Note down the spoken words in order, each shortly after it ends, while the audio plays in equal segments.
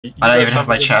I don't even have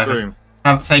my chair.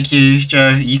 Thank you,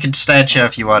 Joe. You can stay at chair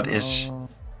if you want.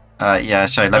 Yeah,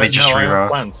 sorry, let me just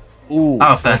reroll.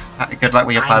 Oh, fair. Good luck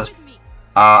with your plans.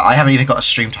 I haven't even got a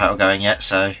stream title going yet,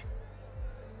 so...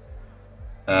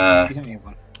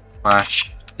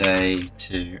 Flash Day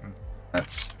 2.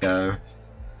 Let's go.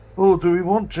 Oh, do we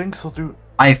want Jinx or do...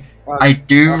 I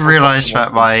do realise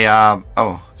that my,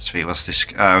 oh, sweet, what's this?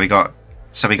 We got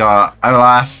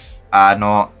Olaf,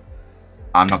 no...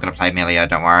 I'm not going to play Milio,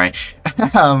 don't worry.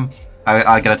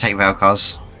 I'm going to take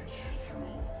Vel'Koz.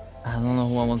 I don't know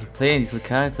who I want to play these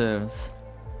characters.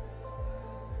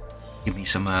 Give me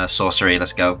some sorcery.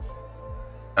 Let's go.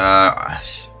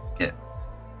 Let's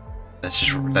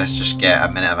just get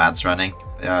a minute of ads running.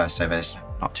 So that it's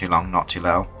not too long, not too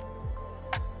little.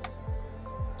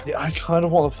 Yeah, I kind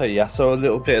of want to play Yasuo a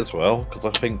little bit as well because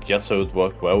I think Yasuo would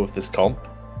work well with this comp.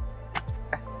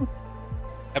 How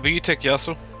about you take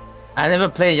Yasuo? I never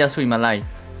played Yasuo in my life.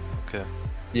 Okay.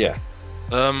 Yeah.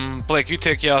 Blake, you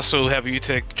take Yasuo. How about you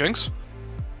take Jinx?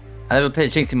 I never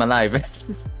played Jinx in my life.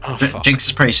 Oh, Jinx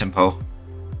is pretty simple.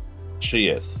 She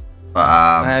is. But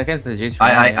I can play Jinx.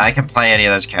 I can play any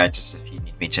of those characters if you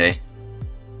need me to.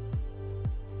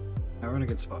 We're in a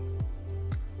good spot.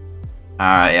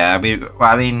 Alright, yeah.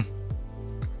 I mean,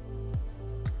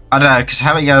 I don't know, because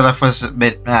having Olaf was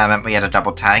meant we had a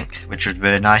double tank, which would be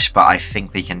really nice. But I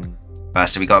think we can.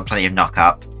 First, we got plenty of knock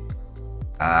up.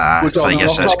 So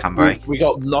yes, it's Cumbray. We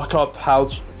got knock up.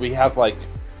 We have like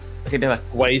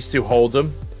ways to hold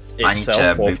them. I need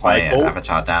to move my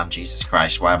avatar down. Jesus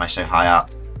Christ, why am I so high up?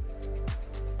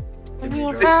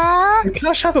 Did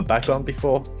Clash have a background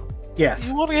before?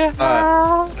 Yes.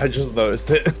 I just noticed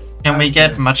it. Can we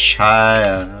get much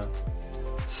higher?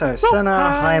 So, Senna,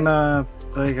 Heimer,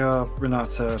 Veigar,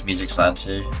 Renata. This music's loud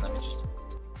too. Let me just...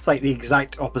 It's like the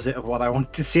exact opposite of what I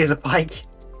wanted to see as a Pyke.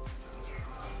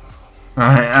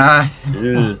 Alright,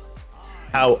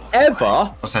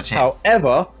 However, what's that team?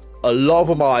 however, a lot of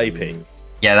them are AP.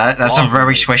 Yeah, that's a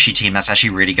very squishy team. That's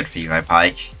actually really good for you,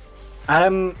 Pyke.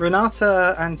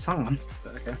 Renata and Sion.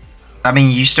 Okay. I mean,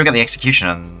 you still get the execution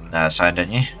on Sion,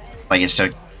 don't you? Like, it still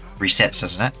resets,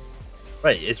 doesn't it?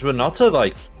 Wait, is Renata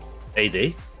like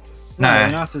AD? No.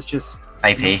 Renata's just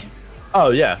AP. Oh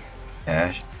yeah.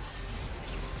 Yeah.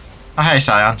 Oh, hey,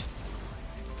 Sion.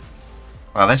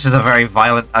 Well, this is a very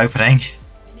violent opening.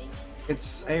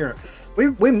 It's Aero.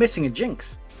 We're missing a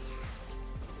Jinx.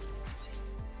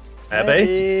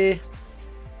 Abby.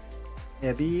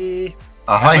 Abby.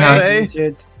 Oh, hi, hi.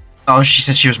 Abby. Oh, she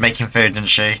said she was making food, didn't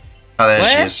she? Oh, there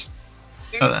she is.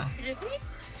 Oh,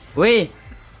 Wait.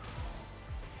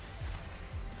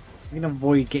 We can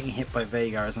avoid getting hit by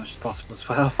Veigar as much as possible as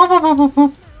well.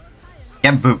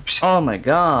 Get booped. Oh my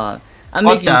god. I'm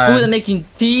What making the- food, I'm making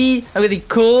tea, I'm getting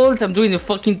cold, I'm doing the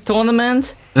fucking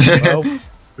tournament. Well,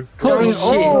 Holy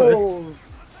Oh.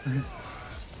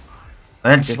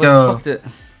 Let's shit. go. Fuck the-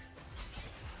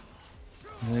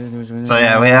 So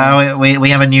yeah, we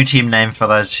have a new team name for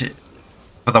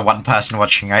the one person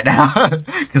watching right now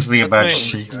because of the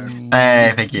emergency.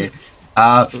 Hey, thank you.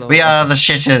 We are the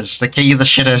shitters, the king of the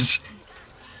shitters,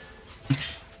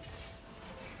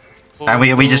 and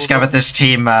we discovered this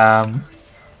team.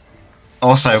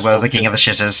 Also, we're the king of the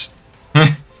shitters.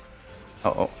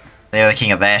 oh. They were the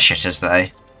king of their shitters, though,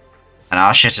 and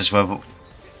our shitters were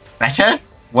better,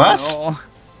 worse, Oh.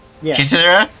 Yeah.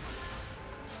 shitterer,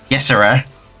 yesserer.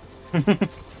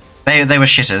 They were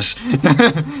shitters.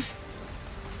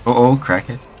 Oh, crack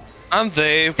it. And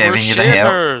they were Giving you the hail.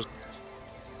 shitters.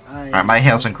 Alright, my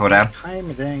heal's on cooldown.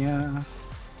 Heimerdinger.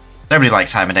 Nobody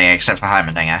likes Heimerdinger except for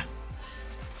Heimerdinger.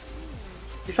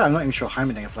 To be fair, I'm not even sure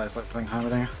Heimerdinger players like playing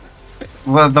Heimerdinger.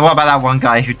 Well, what about that one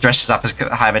guy who dresses up as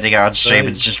Heimerdinger on stream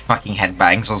and just fucking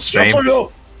headbangs on stream?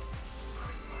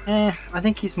 I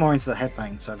think he's more into the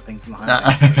headbang side of things than the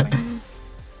Heimerdinger side of things.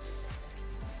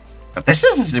 But this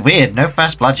is weird, no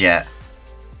first blood yet.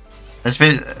 There's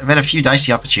been a few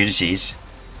dicey opportunities.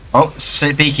 Oh,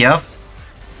 speaking of.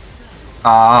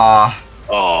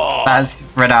 That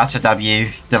Renata W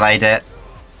delayed it.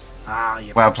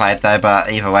 Yep. Well played though,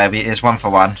 but either way, it's 1 for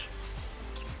 1.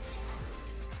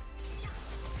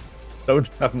 Don't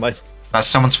have my. That's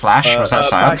someone's flash. Was that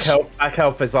silence? Back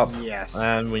health is up. Yes.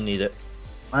 And we need it.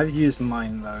 I've used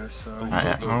mine though, so.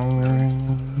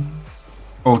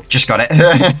 Oh, just got it.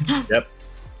 Yep.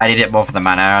 I need it more for the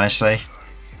mana, honestly.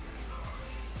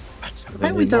 I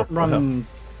think we don't run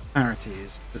clarity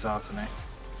is bizarre to me.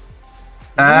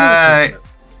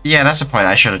 Yeah, that's the point.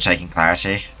 I should have taken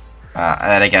clarity.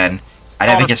 And again, I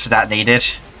don't think it's that needed.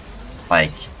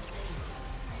 Like,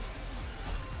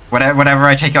 whenever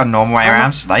I take on normal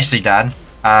ARAMs, nicely done.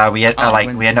 We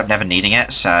end up never needing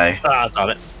it, so Ah, damn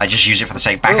it. I just use it for the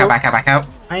sake. Back out, back out, back out.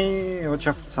 Hey, watch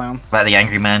out for the sound. Let the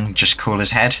angry man just cool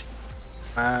his head.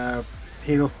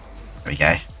 Heal. There we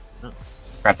go.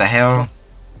 Grab the hill.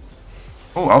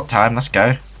 Oh, ult time. Let's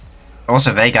go.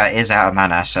 Also, Vega is out of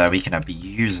mana, so we can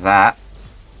abuse that.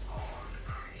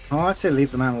 Oh, I'd say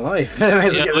leave the man alive. Yeah,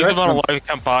 leave him on alive. He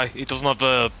can't buy. He doesn't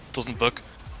have doesn't book.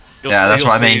 Yeah, that's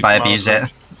what I mean by abuse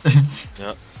it.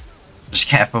 Yeah. Just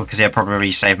careful, because he'll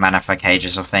probably save mana for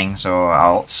cages or things, or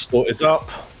ults. What is up?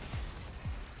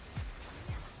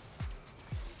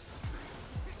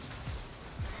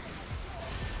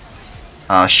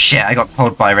 Oh shit, I got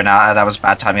pulled by Renata. That was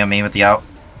bad timing on me with the ult.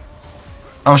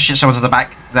 Oh shit, someone's in the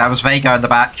back. That was Vega in the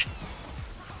back.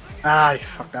 Ah,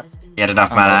 fuck that. He had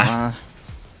enough mana.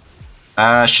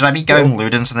 Should I be going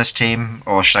Ludens on this team,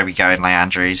 or should I be going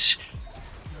Leandries?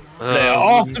 They're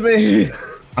after me!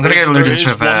 I'm gonna go Ludens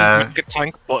with, good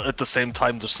tank, but at the same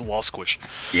time, there's a lot squish.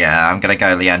 yeah, I'm gonna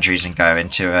go Leandries and go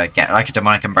into, get like a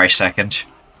Demonic Embrace second.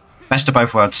 Best of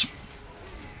both worlds.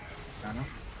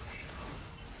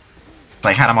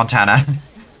 Like Hannah Montana.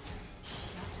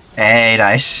 Hey,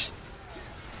 nice.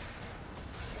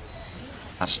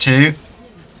 That's 2.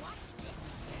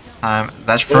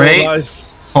 That's 3. Oh,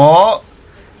 nice. 4.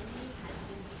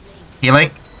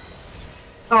 Healing.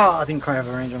 Oh, I didn't quite have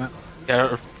a range on it. Get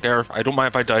her. I don't mind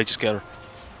if I die, just get her.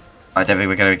 I don't think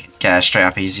we're gonna get her straight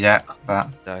up easy yet,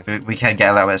 but we can get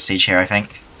a little bit of siege here, I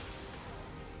think.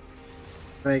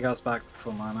 Vegas back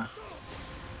full mana.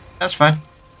 That's fine.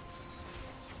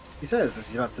 He says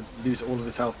he's about to lose all of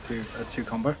his health to a 2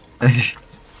 combo.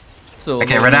 So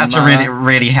Okay, Renata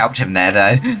really helped him there,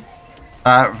 though.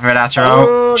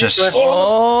 Renata, just...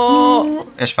 Oh!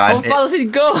 It's fine. How far does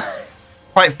it go?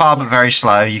 Quite far, but very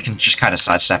slow. You can just kind of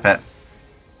sidestep it.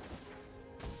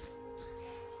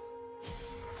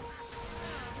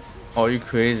 Oh, you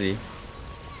crazy.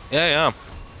 Yeah.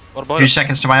 What about 2 it?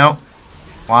 seconds to my ult.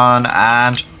 1,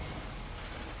 and...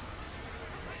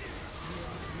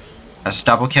 That's a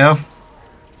double kill.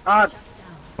 Ah,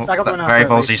 Oh, back up that Renata, very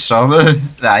ballsy storm.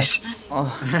 Nice.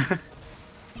 Oh.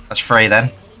 That's 3 then.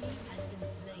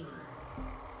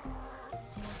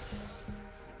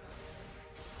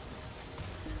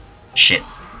 Shit.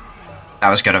 That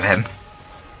was good of him.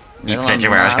 He predicted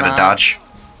where I was gonna dodge.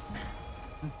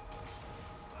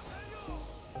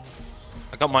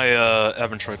 I got my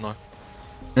Evans right now.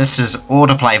 This is all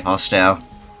to play for still.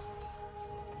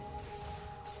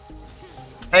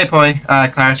 Hey boy,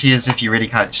 clarity is if you really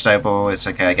can't snowball, it's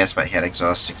okay I guess, but head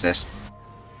exhaust exists.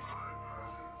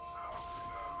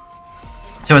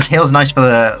 So his heal's nice for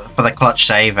the clutch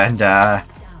save and the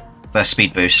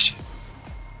speed boost.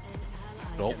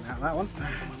 Nope. that one.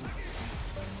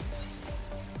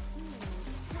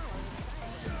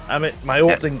 Damn it, my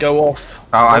ult didn't go off.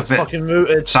 Oh, I I've was been... fucking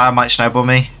muted. Sion might snowball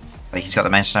me. Like, he's got the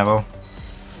main snowball.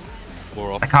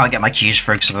 We're off. I can't get my Qs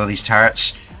through because of all these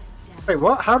turrets. Wait,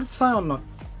 what? How did Sion not?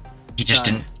 He just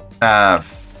No. didn't...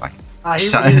 Fuck. Ah,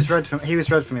 he was red for me. He was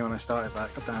red for me when I started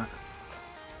that. God damn it.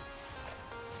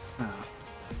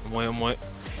 Oh. I'm wait.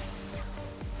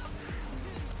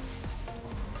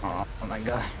 Oh my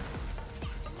god.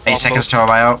 8 seconds to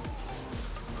my ult.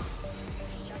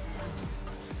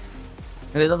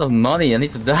 There's a lot of money, I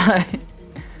need to die.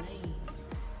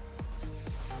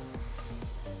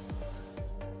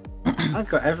 I've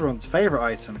got everyone's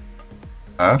favourite item.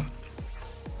 Oh?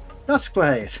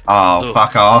 Duskblade. Oh, Ugh.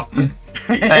 fuck off.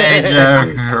 Hey,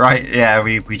 Joe. Right, yeah,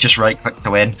 we just right-click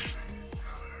to win.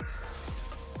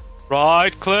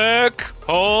 Right click,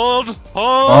 hold.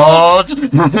 Hold!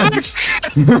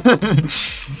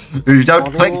 You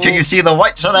don't click till you see the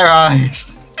whites of their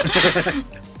eyes.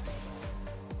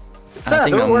 Sad, I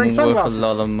think they're I'm wearing worth sunglasses. a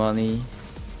lot of money.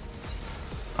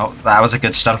 Oh, that was a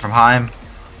good stun from Heim.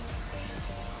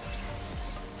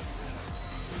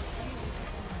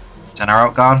 Is our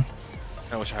ult gone?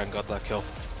 I wish I hadn't got that kill.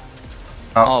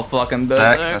 Oh, fucking Zerk,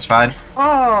 berserk. that's fine.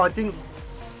 Oh, I didn't.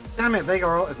 Damn it, Vega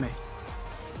ulted me.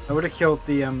 I would have killed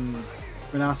the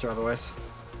Renata otherwise.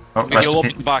 Oh, rest Heal in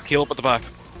up at the back, heal up at the back.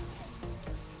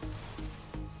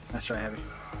 Let's try heavy.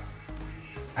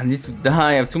 I need to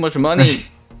die, I have too much money.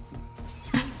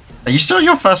 Are you still in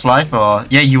your first life, or?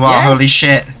 Yeah, you are, Yes. holy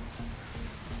shit.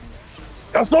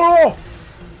 Yasuo!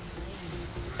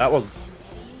 That was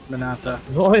Renata.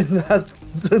 annoying. That.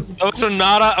 That was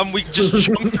Renata, and we just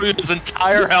jumped through his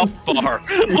entire health bar.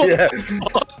 Yeah.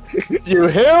 You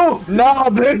heal? Nah,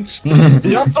 bitch.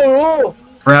 Yasuo!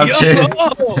 Round 2.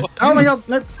 Yasuo! Oh my god,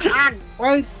 no. Ah,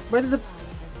 why did the.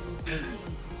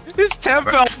 His temp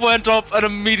health went up and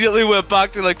immediately went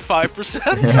back to like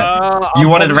 5%. You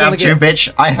wanted I'm round 2, gonna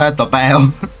bitch? I heard the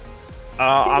bell.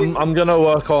 I'm gonna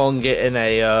work on getting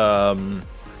a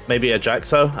maybe a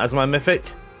Jaxo as my mythic.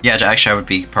 Yeah, Jack Show would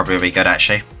be probably be good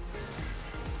actually.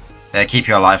 Keep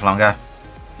you alive longer.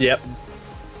 Yep.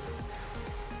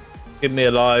 Keep me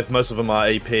alive. Most of them are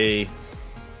AP.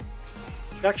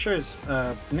 Jack Show's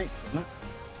mix, isn't it?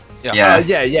 Yeah.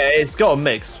 Yeah. It's got a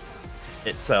mix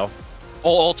itself.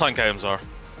 All tank items are,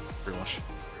 pretty much.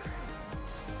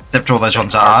 Except all those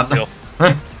ones that aren't.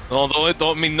 No,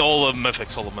 don't mean all the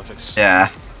mythics. All the mythics. Yeah.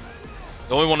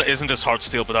 The only one that isn't is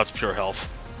Heartsteel, but that's pure health.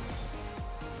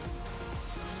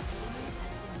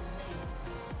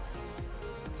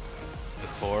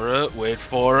 Wait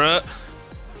for it.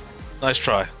 Nice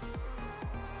try.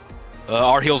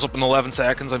 Our heal's up in 11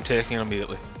 seconds. I'm taking it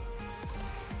immediately.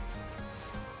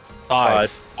 5,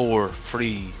 4,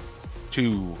 3,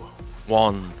 2,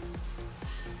 1.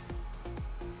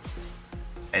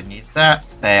 I need that.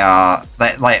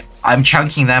 Like, I'm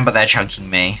chunking them, but they're chunking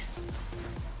me.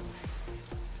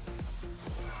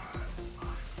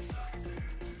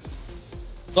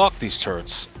 Lock these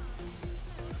turrets.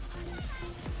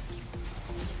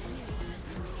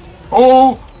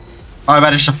 Oh! I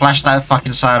managed to flash that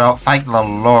fucking side out. Thank the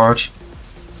Lord.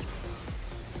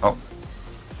 Oh.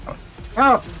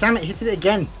 Oh, damn it, he did it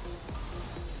again.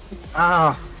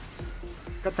 Ah.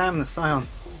 God damn the Scion.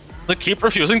 They keep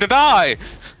refusing to die!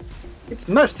 It's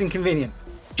most inconvenient.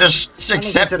 Just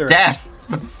accept consider it. death.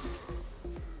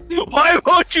 Why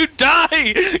won't you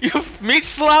die? You meat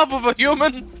slab of a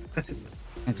human! I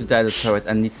need to die the turret.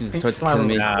 I need to the Pink turret slime kill on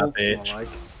me. the Nah, corpse, bitch. more like.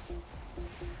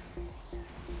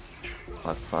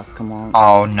 Fuck, come on.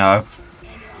 Oh no.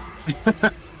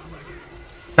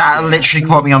 That literally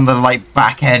caught me on the like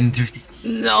back end.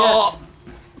 No!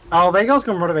 Oh, Veigar's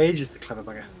gone run of ages, the clever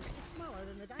bugger.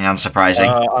 Unsurprising.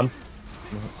 I'm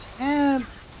Yeah.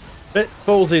 bit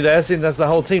ballsy there, seeing as the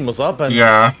whole team was up, and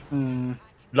Yeah.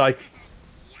 like,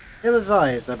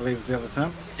 Ill-advised, I believe is the other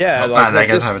term. yeah, Not like, bad, they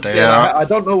guys have a day, yeah, yeah. I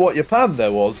don't know what your plan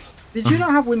there was. Did you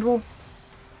not have Windwall?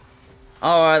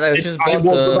 Alright, I was just I about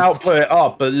was to... about to put it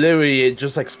up, but literally it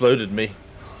just exploded me.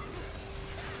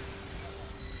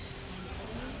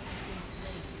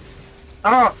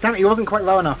 Oh, damn it, he wasn't quite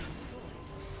low enough.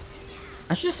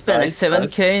 I should spend like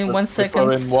 7k in 1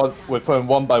 second. We're throwing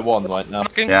one by one right now.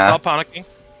 Panicking, Yeah. stop panicking.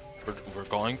 We're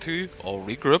going to all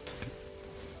regroup.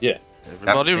 Yeah.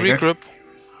 Everybody there you go. regroup.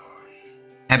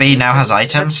 Heavy now has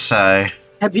items, so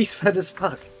Heavy's fed as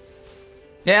fuck.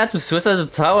 Yeah, I had to suicide the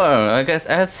tower. I guess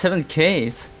I had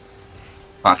 7Ks.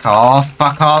 fuck off,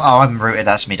 fuck off. Oh, I'm rooted.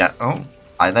 That's me. Oh,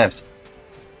 I lived.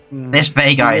 This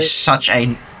Veigar is such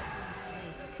a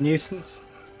Nuisance.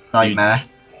 nightmare.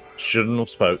 Shouldn't have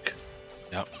spoke.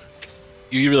 Yep.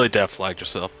 You really death flagged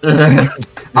yourself.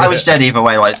 I was dead either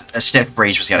way. Like a stiff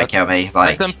breeze was gonna kill me. Let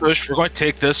Like them push. We're going to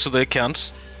take this so they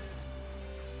can't.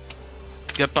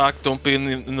 Get back. Don't be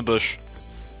in the bush.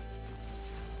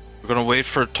 We're gonna wait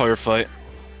for a tower fight.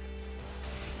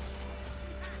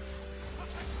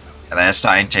 they're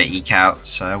starting to eke out,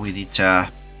 so we need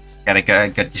to get a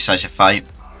good decisive fight.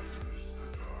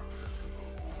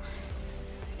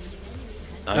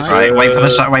 Nice. Right, wait for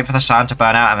the sun to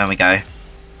burn out, and then we go.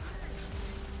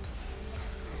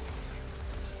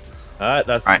 Alright,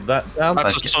 that's Right. that down. That's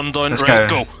Let's the get- sundown. let's Right,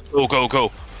 go.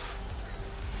 go.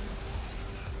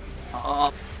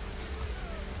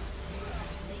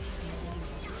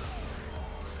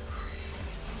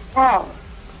 Oh!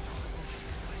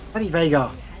 Bloody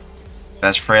Veigar.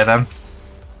 There's 3 of them.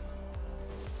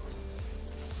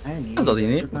 That's all you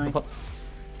need. Good night. Do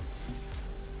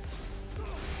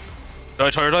I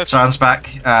tower dive? Sun's back.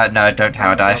 No, don't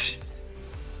tower dive.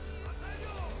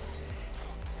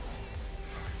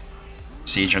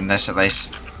 Siege on this at least.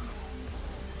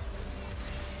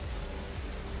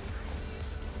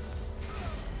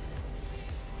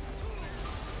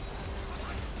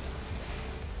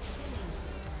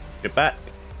 Get back.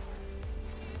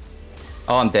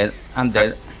 Oh, I'm dead. I'm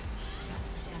dead.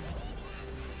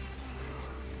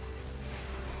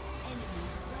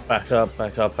 Back up,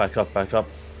 back up, back up, back up.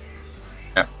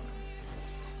 Yep.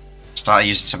 Start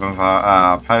using some of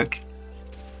our poke.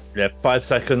 Yeah, 5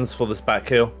 seconds for this back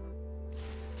heal.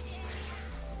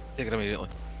 Take it immediately.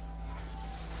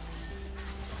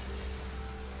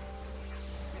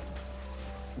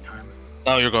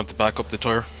 Now you're going to back up the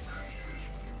tower.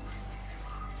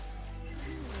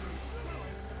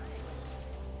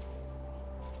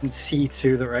 And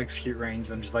C2 that are execute range,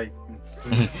 I'm just like...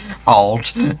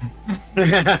 Hold.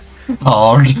 it's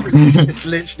Hold.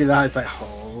 literally that, it's like,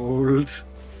 hold.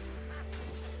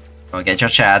 Go get your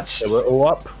chads. So we're all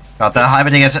up. God, the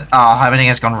Heimerdinger. Oh,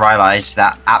 Heimerdinger's gone Rylai's,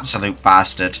 that absolute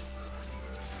bastard.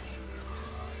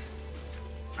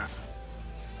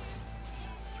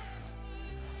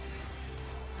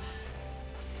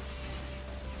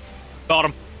 Got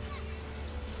him.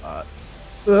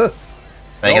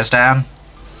 Vega's down.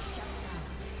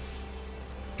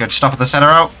 Good stop at the center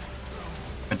out.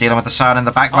 We're dealing with the Sion in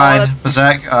the back line.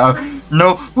 Berserk.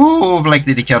 No. Ooh, Blake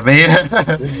nearly killed me.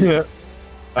 And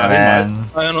then...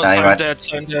 I am not Yeah, you went. dead.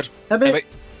 Sound dead. Heavy.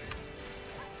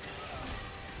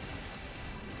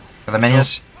 For the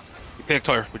minions. We take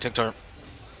tower. We take tower.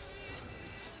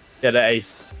 Yeah, they're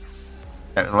aced.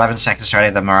 11 seconds to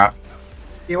ready them are up.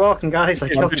 You're welcome, guys. I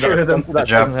killed 2 of them. That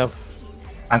job. doesn't help.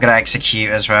 I'm gonna execute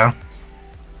as well.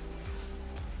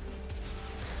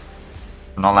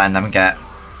 I'm not letting them get...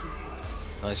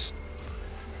 Nice.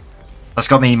 That's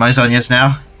got me my Zonias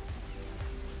now.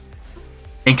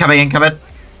 Incoming.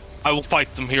 I will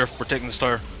fight them here. We're taking this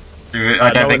tower. I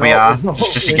don't no, think we're we not. are.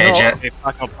 Just We're engage not. it.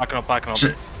 Okay, backing up.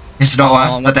 It's not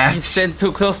Oh, worth the man, you deaths. stand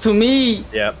too close to me.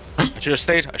 Yeah. I should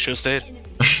have stayed.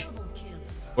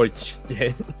 Wait,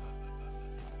 yeah.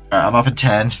 I'm up in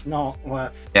 10. Not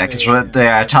worth. Yeah, because the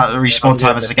respawn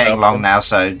timers are getting long now,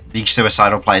 so the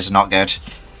suicidal plays are not good.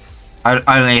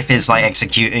 Only if it's like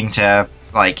executing to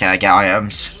like get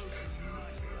items,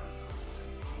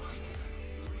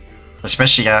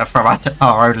 especially from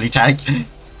our only tank.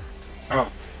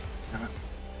 Oh.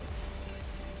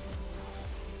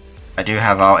 I do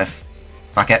have ult if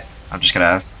fuck it. I'm just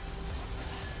gonna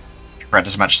shred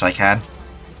as much as I can.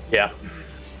 Yeah.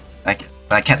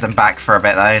 That kept them back for a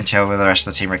bit though until the rest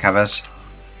of the team recovers.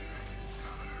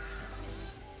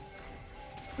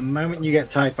 The moment you get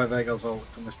tagged by Vega's ult,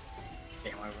 it's almost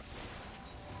game over.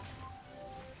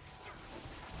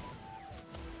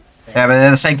 Yeah, but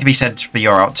the same can be said for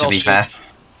your ult, to be shoot. fair.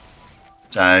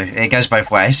 So it goes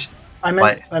both ways. I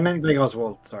Like- meant Vega's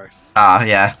ult. Sorry. Ah,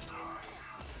 yeah.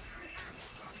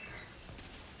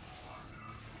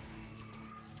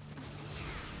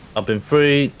 Up in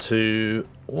 3, 2,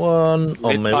 1.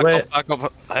 On my way. Back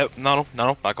up.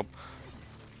 No, back up.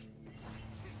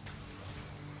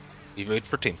 You wait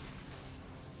for team.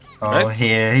 Oh, Right.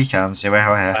 here he comes. Here, here.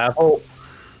 Apple.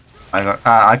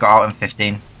 I got ult in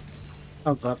 15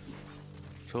 Thumbs up.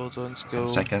 Cool, let's go.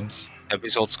 seconds. Heavy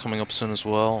ult's coming up soon as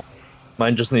well.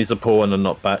 Mine just needs a pull and a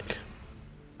knockback.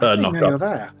 I didn't Knock know you were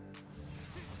up.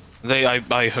 there.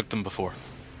 I hooked them before.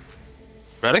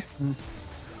 Ready?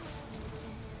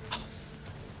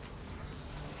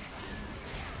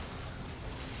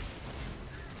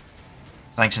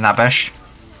 Thanks in that bush.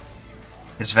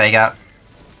 It's Vega.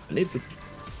 I need to...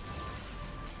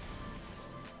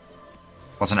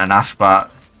 Wasn't enough,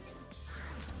 but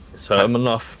It's hurt him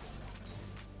enough.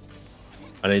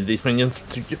 I need these minions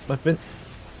to get my fin.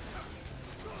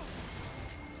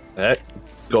 There.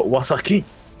 Got Wasaki.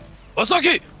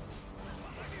 Wasaki!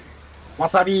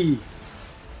 Wasabi.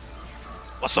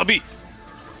 Wasabi!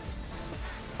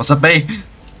 what's up, B?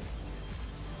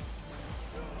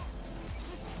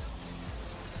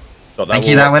 Got Thank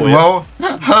you, that went well.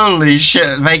 Holy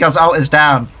shit, Vega's ult is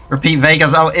down. Repeat,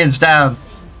 Vega's ult is down.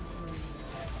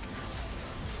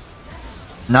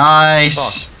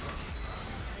 Nice.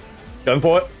 Going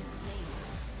for it.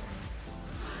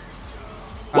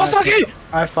 Wasaki!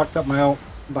 I fucked up my ult.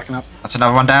 I'm backing up. That's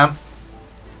another one down.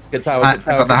 Good tower. I Good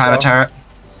tower, got the good hammer tower. turret.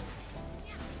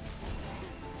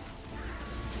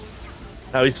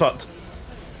 Now he's fucked.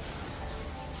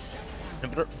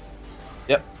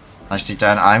 Yep. Nicely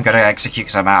done. I'm gonna execute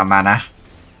because I'm out of mana.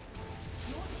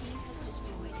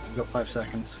 You've got 5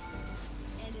 seconds.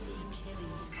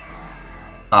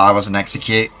 Oh, I wasn't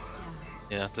execute.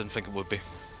 Yeah, didn't think it would be.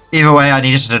 Either way, I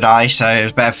needed to die, so it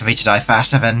was better for me to die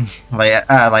faster than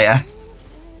later.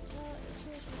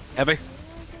 Heavy?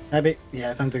 Maybe.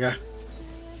 Yeah, time to go.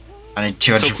 I need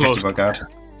 250 close. more gold.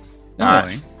 No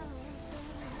Alright.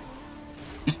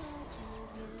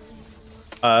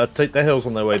 worry. Take the hills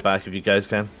on their way back if you guys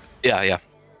can. Yeah.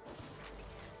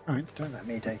 Alright, don't let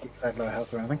me take it. I have low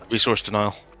health or anything. Resource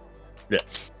denial. Yeah.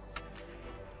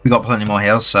 We got plenty more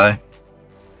heals, so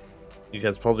You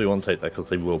guys probably want to take that because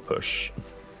they will push.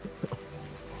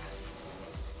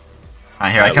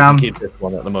 alright, here I We can come. keep this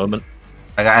one at the moment.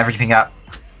 I got everything up.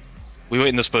 We wait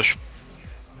in this bush.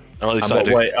 Or at least I'm I not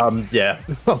do. wait. Yeah.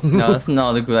 No, that's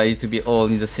not a good idea to be all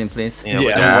in the same place. Yeah, Yeah. we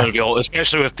don't Yeah. want to be all,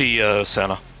 especially with the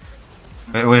Senna.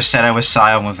 With Senna, with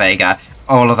Sion, with Vega.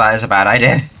 All of that is a bad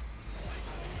idea.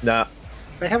 Nah.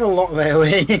 They have a lot of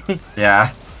AoE.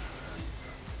 Yeah.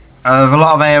 A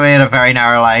lot of AoE in a very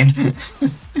narrow lane.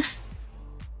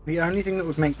 The only thing that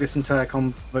would make this entire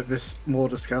like this more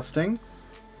disgusting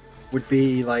would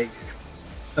be like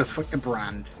a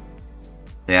brand.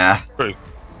 Yeah. True.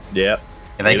 Yeah.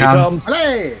 Here they Here we come.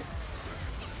 Hey!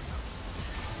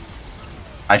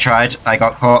 I tried. I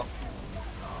got caught.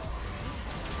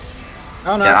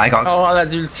 Oh no! Yeah, I got. Oh,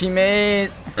 that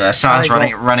ultimate! Sion's I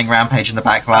got- running rampage in the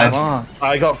back line. Come on.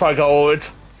 I got ulted.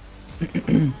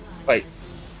 Wait,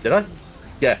 did I?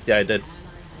 Yeah, I did.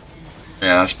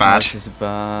 Yeah, that's bad. This is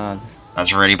bad.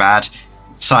 That's really bad.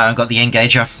 Sion got the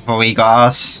engager before we got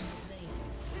ours.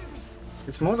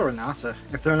 It's more the Renata.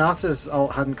 If the Renata's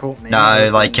ult hadn't caught me. No,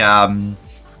 like our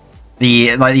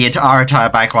entire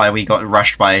backline, we got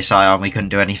rushed by Sion. We couldn't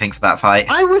do anything for that fight.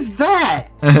 I was there!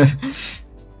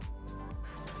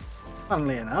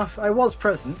 Funnily enough, I was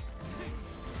present.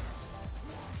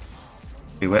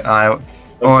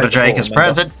 Order Drake is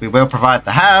present. We will provide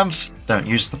the hams. Don't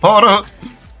use the portal.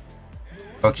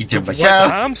 I'll keep to Wait, the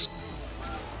myself. hams?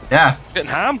 Yeah, Getting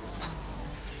ham?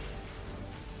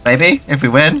 maybe if we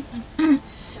win.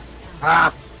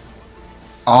 Ah!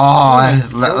 Oh,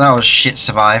 that was shit.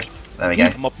 Survived. There we go.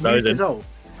 I'm up. No, Use then. his ult.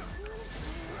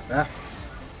 There.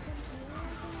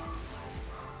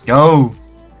 Go.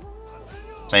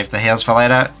 Save the heals for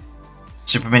later.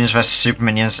 Super minions versus super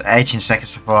minions. 18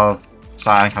 seconds before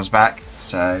Sion comes back.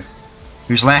 So,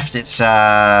 who's left? It's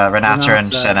Renata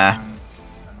and Senna.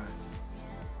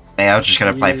 Yeah, I'm just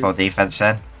gonna play full defense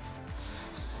then.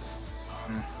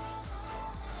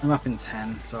 I'm up in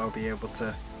 10, so I'll be able to.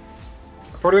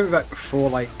 I'll probably be back before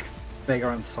like Vega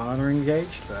and Sion are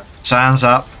engaged, but Sion's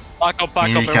up. Back up, Here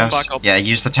he everyone comes. back up. Yeah,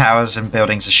 use the towers and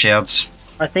buildings as shields.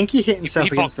 I think he hit himself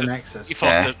He against fucked the it. Nexus. He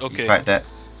fucked Yeah, it, okay. you cracked it.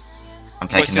 I'm Wait,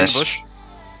 taking stay in the this. bush.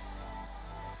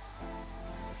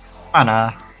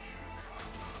 Mana.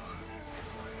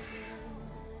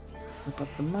 But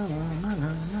the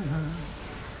mana.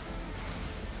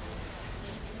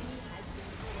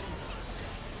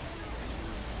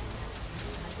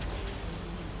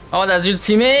 Oh, that's your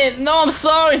teammate. No, I'm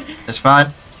sorry. It's fine.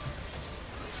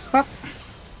 Huh.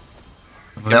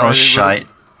 Little ready, shite.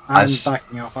 I'm I've-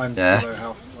 backing up. I'm Yeah. below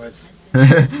health. Where's...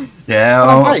 Yeah.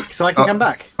 Oh, Mike, so I can oh. come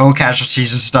back. All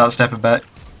casualties and start stepping back.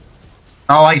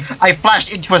 Oh, I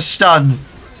flashed into a stun.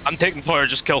 I'm taking fire,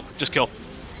 just kill. Just kill.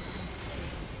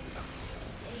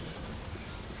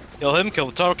 Kill him, kill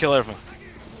the tower, kill everything.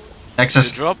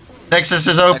 Nexus. Drop. Nexus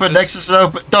is open. Nexus is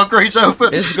open. Doggery's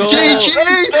open. Let's go. GG. Easy.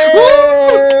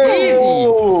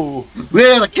 Oh!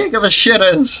 We're the king of the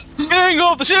shitters. King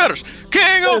of the shitters!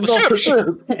 King of the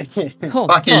shitters! Oh,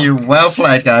 Fucking fuck. you. Well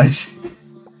played, guys.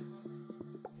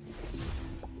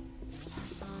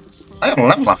 I got a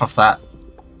level up off that.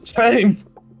 Same.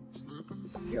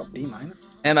 You got B minus.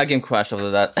 And my game crashed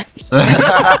after that.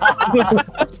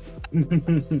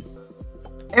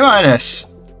 A minus.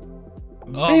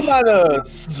 B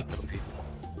minus.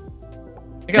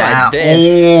 I got my Damn. death.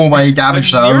 Oh my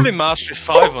damage though. Nearly mastery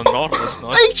 5 on Nautilus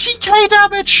now. 80k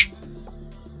damage.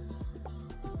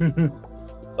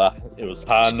 It was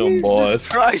hard on boys.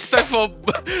 Christ, I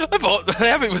thought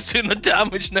Heavy was doing the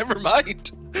damage, never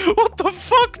mind. What the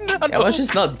fuck, Nano? I was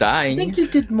just not I dying. think you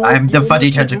did more. I'm the you fuddy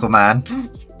almost did- tentacle man.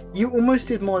 You almost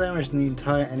did more damage than the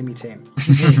entire enemy team.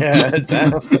 Yeah,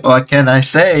 damn. What can I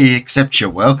say except you're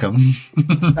welcome?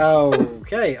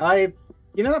 Okay,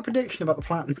 you know that prediction about the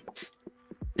platinums?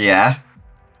 Yeah,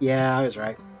 Yeah, I was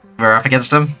right. we're up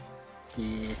against them.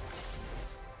 Yeah.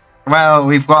 Well,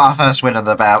 we've got our first win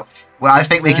under the belt. Well, I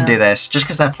think we can do this, just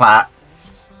because they're plat.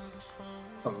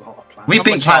 A lot of platinums. We've Not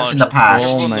my beat plats in the challenger.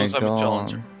 past. Oh my Those have a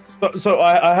challenger. god. So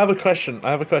I have a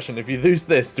question. If you lose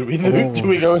this, do we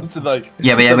go into like?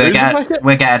 Yeah, but yeah, the we'll loser get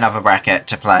bracket? another bracket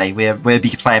to play. We'll be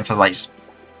playing for like,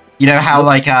 you know how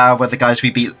like where the guys we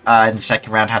beat in the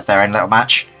second round had their own little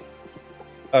match.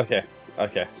 Okay.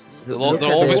 They'll Okay,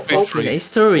 always so be we'll- Look at free. the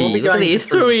history. We'll be Look at the going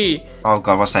through- history. Oh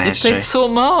god, what's their It history? takes so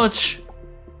much.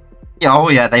 Yeah, oh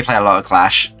yeah, they play a lot of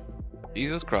Clash.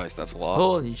 Jesus Christ, that's a lot.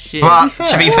 Holy shit. But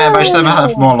to be fair, most of them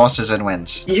have more losses than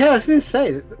wins. Yeah, I was going to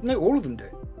say, no, all of them do.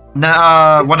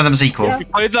 No, one of them's equal. Yeah. You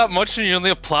played that much and you only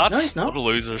have plats? No, it's not. What a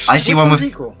losers. I see Which one one's with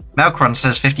equal? Melkron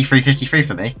says 53-53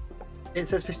 for me. It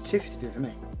says 52-52 for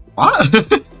me.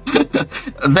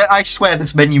 What? I swear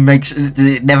this menu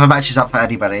it never matches up for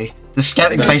anybody. The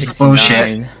scouting base is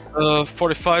bullshit.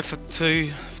 45 for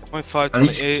 2, 25, Are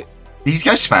these- 28. These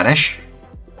guys Spanish?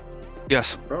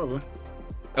 Yes. Probably.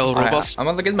 El Robust. I'm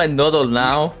gonna get my noodle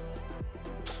now.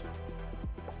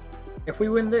 If we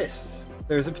win this,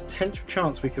 there's a potential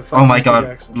chance we could Oh fight my Michael god,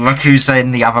 Jackson. look who's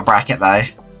in the other bracket though.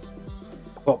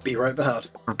 What, be right bad?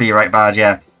 Be right bad,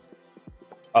 yeah.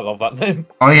 I love that name.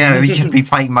 Oh yeah, we could be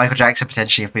fighting Michael Jackson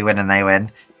potentially if we win and they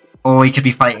win. Or we could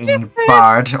be fighting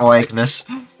Bard or Ignis.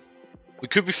 We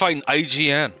could be fighting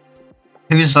IGN.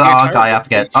 Who's Yeah, our guy terrible. up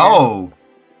against? Oh!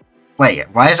 Wait,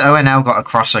 why has ONL got a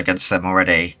crosser against them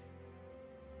already?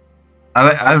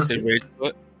 They raised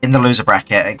it. In the loser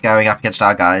bracket, going up against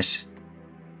our guys.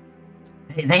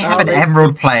 They have Oh, an they-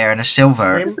 emerald player and a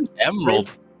silver. They-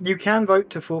 Emerald. You can vote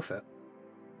to forfeit.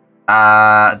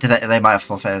 They might have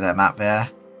forfeited that map there.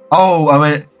 Oh,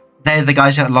 I mean, they're the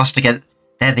guys that lost again.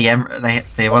 They're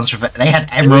the ones with they had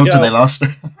emeralds and they lost.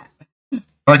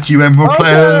 Fuck you, emerald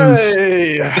players.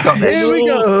 Okay. We got this. Here we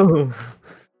go.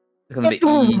 It's gonna be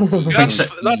easy. That's, so.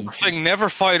 that's the thing. Never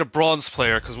fight a bronze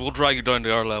player because we'll drag you down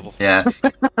to our level. Yeah.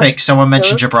 Pick someone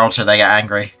mentioned Gibraltar, they get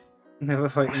angry. Never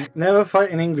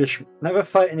fight an English. Never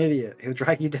fight an idiot. He'll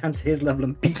drag you down to his level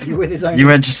and beat you with his own. You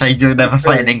went to say you'll never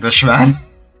fight an Englishman.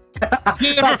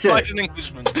 Never That's fight it. an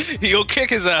Englishman. You'll kick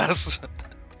his ass.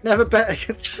 Never bet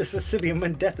against a Sicilian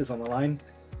when death is on the line.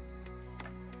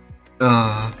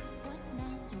 Ugh.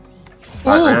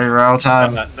 Right, ready, roll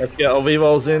time. Let's get our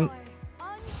V-rolls in.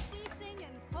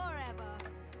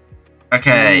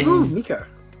 Okay. Ooh, Nico.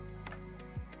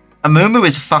 Amumu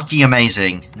is fucking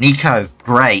amazing. Nico,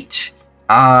 great.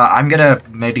 I'm gonna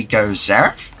maybe go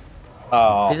Xerath.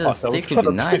 Oh, Fiddlestick would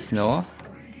be nice, no?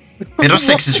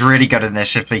 Fiddlesticks is really good in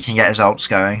this if he can get his ults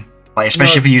going. Like,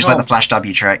 especially if he uses like the flash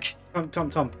W trick.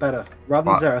 Tom, better. Rather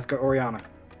than What? Xerath, go Oriana.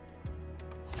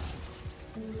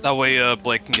 That way,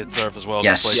 Blake can get serve as well.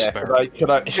 Yes. Blake's Yeah,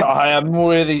 better. I am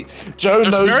really. Joe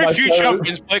There's knows very my few Joe,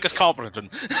 champions Blake is competent in.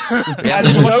 Yeah, and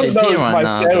too much Joe is knows here my right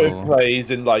now, Derek though. plays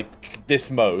in like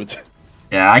this mode.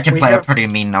 Yeah, I can We play a have- pretty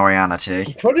mean Oriana too.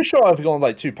 I'm pretty sure I've gone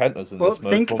like 2 pentas in Well, this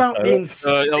mode. think from about the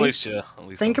Derek. At least, yeah. At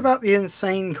least. think about the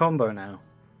insane combo now.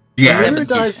 Yeah, Mumu but-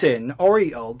 dives in,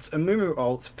 Ori ults, Amumu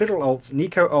ults, Fiddle ults,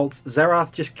 Nico ults,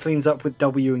 Xerath just cleans up with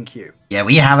W and Q. yeah,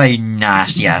 we have a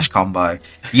nasty ass combo.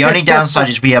 The only downside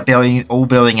is we are all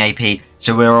building AP,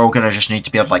 so we're all gonna just need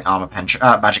to build like armor pen,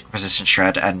 magic resistant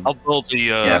shred, and I'll build the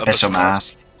yeah, pistol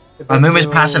mask. Amumu's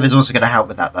passive is also gonna help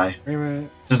with that though.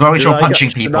 So as long as Should you're I go-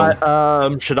 punching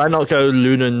people. Should I not go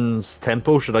Lunan's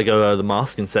temple? Should I go the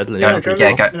mask instead? Yeah, go yeah,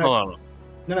 Lud- go- Hold on.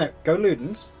 No, go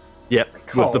Ludens. Yep,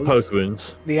 with the Because poke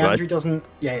wounds. The right? Andrew doesn't.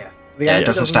 Yeah. The Yeah, Andrew it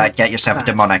doesn't start. Get yourself a stack.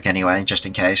 demonic anyway, just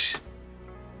in case.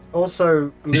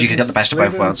 Also, Because you can get the best of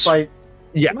both Ludens worlds. By,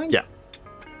 Yeah, Mine- yeah.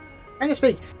 I'm gonna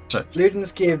speak. So-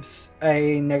 Ludens gives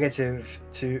a negative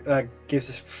to gives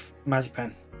us magic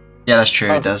pen. Yeah, that's true.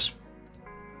 Oh. It does.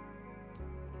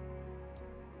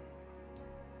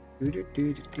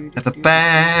 Get the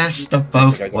best of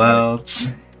both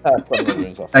worlds.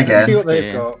 Again. See what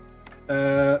they've Yeah.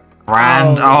 got.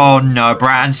 Brand. Oh no,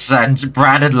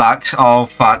 Brandon Luck. Oh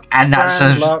fuck, and that's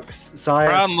Brand, a Lux, Xayah,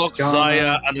 Bran, Lux, Skarner.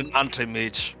 Zaya, and an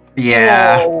anti-mage.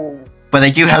 yeah. Oh. But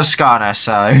they do have Skarner,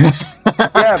 so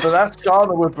Yeah, but that's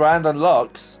Ghana with Brandon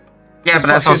Lux. yeah. But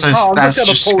that's also I'm that's gonna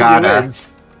just pull you Skarner. in.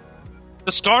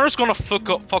 The Scar's gonna fuck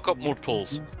up more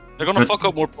pulls. They're gonna But- fuck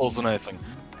up more pulls than anything.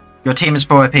 Your team is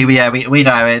 4 AP. Yeah, we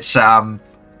know it's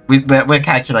we're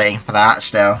calculating for that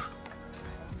still.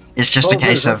 It's just a Well,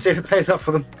 case let's of see if it pays up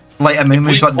for them. like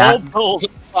Amumu's got all that. build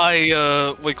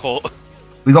by we call it.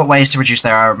 We got ways to reduce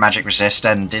their magic resist,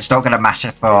 and it's not going to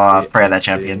matter for 3 of their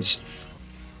champions.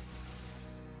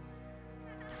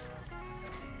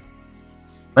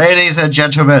 Ladies and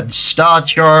gentlemen,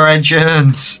 start your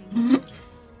engines!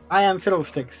 I am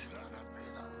Fiddlesticks.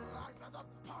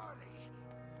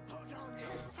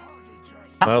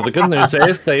 Well, the good news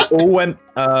is they all went.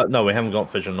 No, we haven't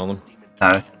got vision on them.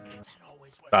 No.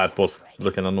 I was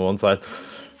looking on the one side.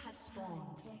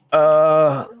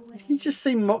 Did you just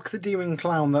say mock the demon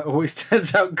clown that always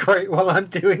turns out great while I'm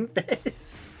doing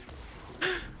this?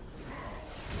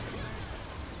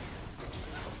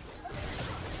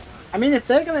 I mean, if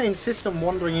they're going to insist on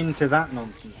wandering into that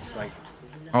nonsense, like,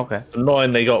 Okay.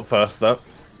 Annoying they got first up.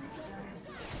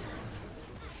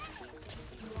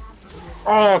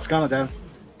 oh, it's gone down.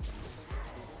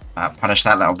 Punish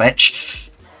that little bitch.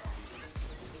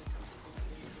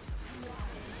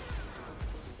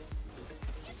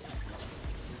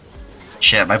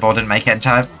 Shit, my ball didn't make it in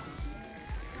time.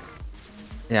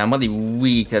 Yeah, I'm really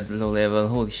weak at low level.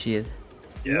 Holy shit.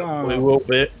 Yeah, We will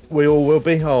be. We all will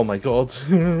be. Oh my god.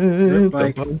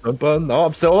 like- Dun, dun, dun. No,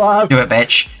 I'm still alive. Do it,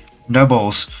 bitch. No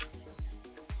balls.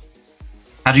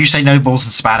 How do you say no balls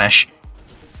in Spanish?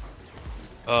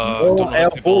 Oh, Don't El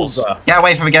like the balls. Balza. Get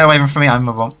away from me, get away from me, I'm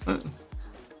a bomb.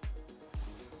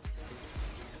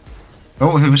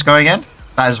 Oh, who's going in?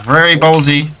 That is very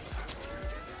ballsy.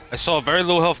 I saw a very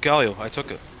low health Galio. I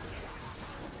took it.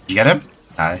 Did you get him?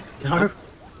 No. no.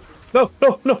 No,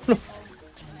 no, no, no.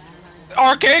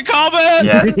 Arcade comment.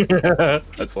 Yeah.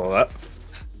 I saw that.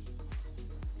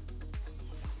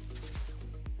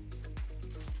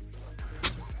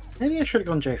 Maybe I should have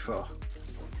gone J4.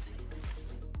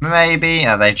 Maybe.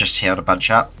 Oh, they've just healed a bunch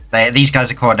up. These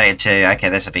guys are coordinated too. Okay,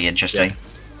 this will be interesting.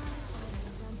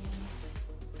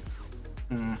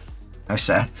 Hmm. No,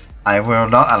 sir. I will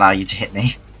not allow you to hit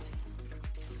me.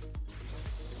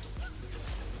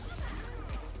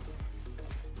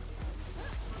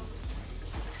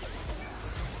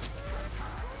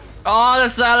 Oh, the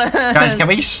silence! Guys, can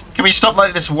we stop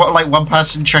like this? What, like one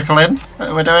person trickle in?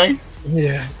 What we're doing?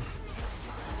 Yeah.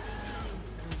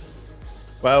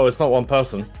 Well, it's not one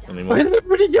person anymore. Where did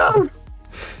everybody go?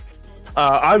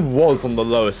 I was on the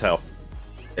lowest health.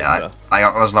 Yeah,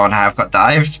 I was low on half, got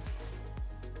dived.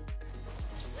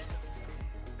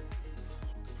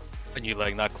 I knew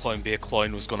letting that clown be a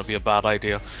clown was going to be a bad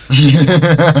idea.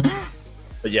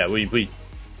 But yeah, we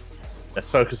let's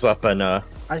focus up and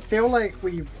I feel like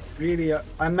we really.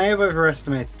 I may have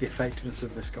overestimated the effectiveness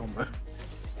of this combo.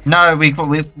 No, we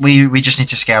just need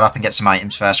to scale up and get some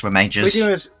items first. We're mages.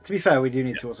 To be fair, we do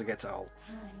need to also get to ult.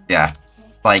 Yeah.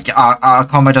 Like, our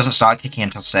combo doesn't start kicking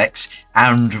until 6,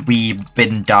 and we've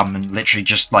been dumb and literally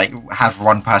just, like, have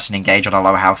one person engage on a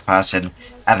low health person,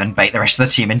 and then bait the rest of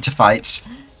the team into fights.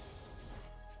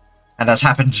 And that's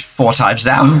happened 4 times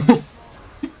now.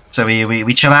 So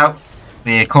we chill out,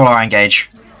 we call our engage.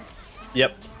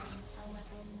 yep.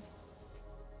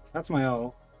 That's my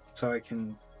ult, so I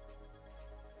can.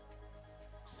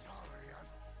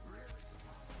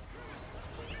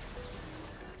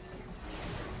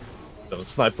 Gonna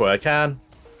snipe where I can.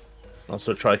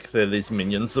 Also try to clear these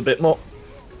minions a bit more.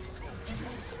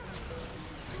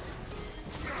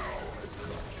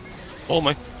 Told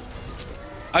me.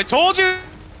 I told you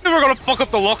they were going to fuck up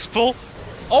the Lux pull.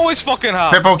 Always fucking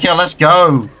happens. Triple kill, let's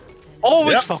go!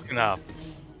 Always Yep. fucking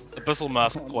happens. Abyssal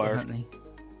Mask acquired.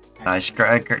 Nice,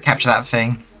 capture that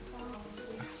thing.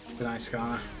 Deny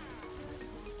Scar.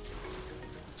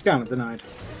 Scar denied.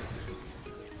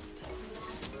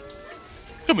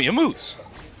 Give me a moose.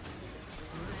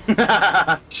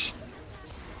 I'm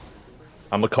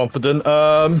a confident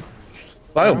bio He's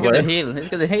gonna player. heal. He's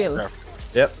gonna heal.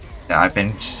 Yep. Yeah, I've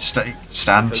been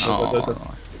stunned. Oh.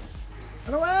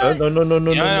 No.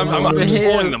 Yeah, I'm no.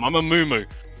 slowing them. I'm a moo.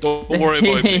 Don't worry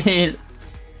about me. Heal.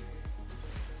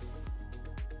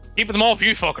 Keeping them off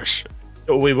you fuckers.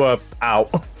 We were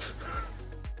out.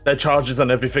 Their charges and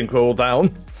everything were all down.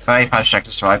 35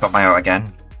 seconds till I got my ult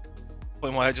again.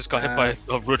 When I just got hit by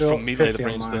a root still from melee the 50 on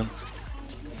brains mine.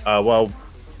 then. Well,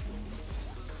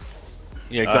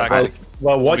 Yeah, exactly.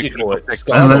 well, what We you can call it? protect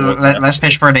Let's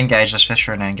fish for an engage, let's fish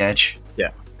for an engage.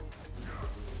 Yeah.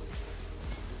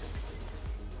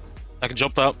 I can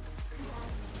jump that.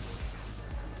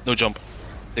 No jump.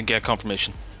 Didn't get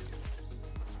confirmation.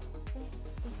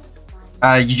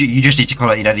 You just need to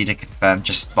call it, you don't need to confirm,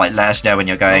 just like let us know when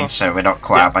you're going so we're not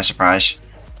caught out by surprise.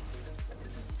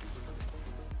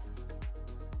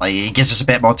 Like, it gives us a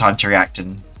bit more time to react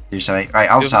and do something. Right,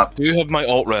 ult's up. Do you have my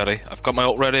ult ready? I've got my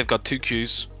ult ready. I've got 2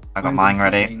 Qs. I got mine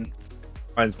ready.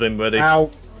 Mine's been ready.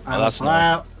 Ow. Oh, that's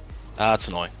out. That's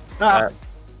annoying. Ah.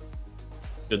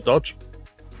 Good dodge.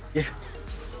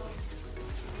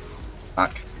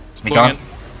 Fuck. It's me Going gone.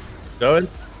 Going.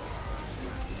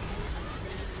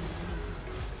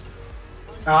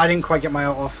 Oh, I didn't quite get my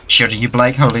ult off. Shielding you,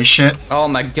 Blake, holy shit. Oh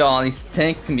my god, he's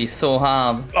tanked me so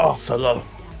hard. Oh, so low.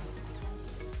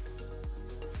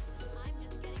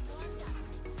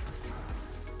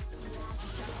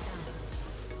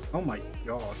 Oh my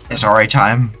god. It's Ori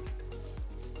time.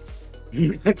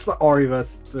 It's the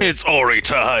Oriverse. It's Ori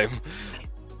time.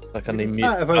 Like I need mute.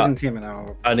 Opposing team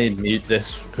now. I need mute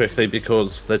this quickly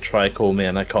because they try to call me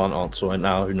and I can't answer right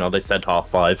now. You know they said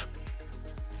 5:30.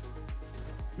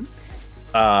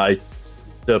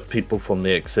 The people from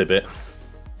the exhibit.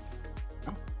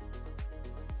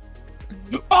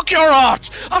 Fuck your art!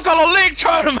 I've got a league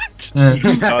tournament!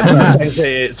 I think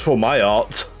it's for my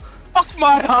art. Fuck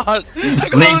my art! I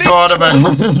got a League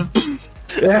tournament!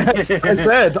 I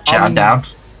said. Shit, I'm down.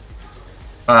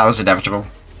 Oh, that was inevitable.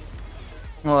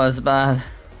 Oh, that's bad.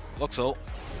 Looks ult.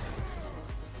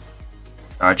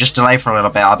 Just delay for a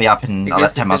little bit, I'll be up in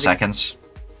Because 10 more it's- seconds.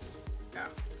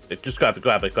 Just grab it.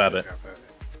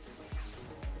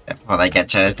 Before they get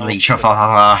to leech off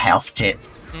our health tip.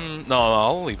 No,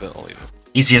 I'll leave it.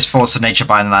 Easiest force of nature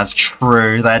bind, that's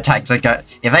true. Their attacks are go.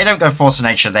 If they don't go force of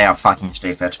nature, they are fucking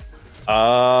stupid.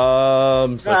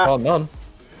 So far none.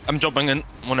 I'm jumping in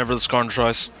whenever the Skarn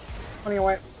tries. Running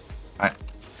away. Right. We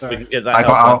Sorry. can get that I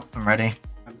got out. out, I'm ready.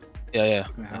 Yeah.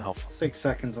 Yeah. Help. 6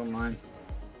 seconds on mine.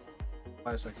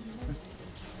 5 seconds.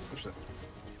 Push it.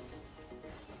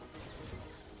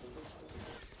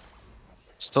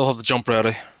 Still have the jump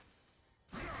ready.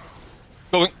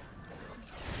 Going.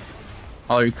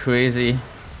 Oh, you crazy.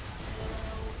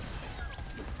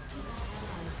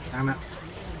 Damn it.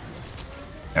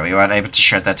 Yeah, we weren't able to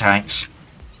shred their tanks.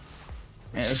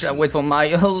 Yeah, I gotta wait for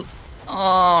my ult.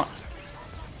 Oh.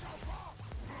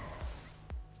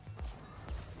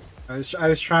 I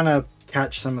was trying to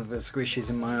catch some of the squishies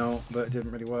in my ult, but it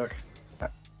didn't really work.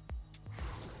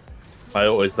 My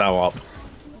ult is now up.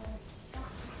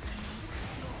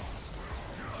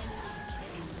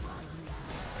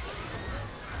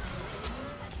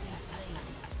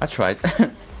 I tried.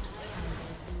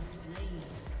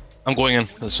 I'm going in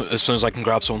as soon as I can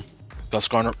grab someone. Got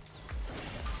Skarner.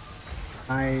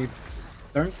 I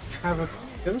don't have a.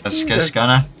 Let's go,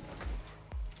 Skarner.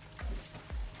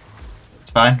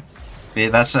 It's fine. Yeah,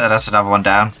 that's another one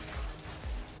down.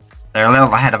 They're a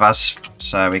little ahead of us,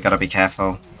 so we gotta be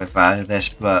careful with this,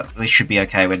 but we should be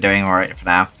okay. We're doing alright for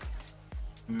now.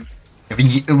 If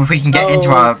we can get into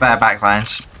our back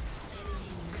lines.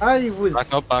 I was.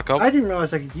 Back up, back up. I didn't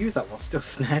realize I could use that while still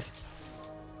snared.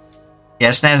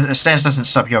 Yeah, snares doesn't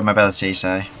stop your mobility,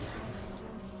 so.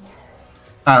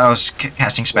 I was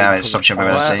casting spell, it stops your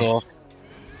mobility. So,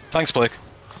 thanks, Blake.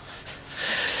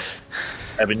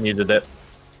 Haven't needed it.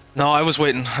 No, I was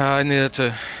waiting. I needed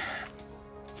to.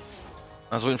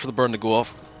 I was waiting for the burn to go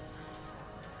off.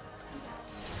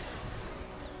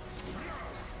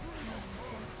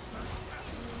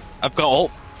 I've got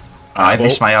ult. I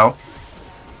missed my ult.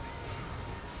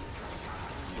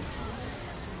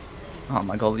 Oh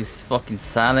my god, this fucking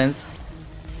silence.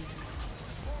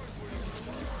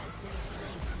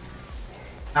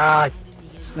 Ah,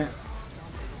 snap.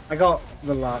 I got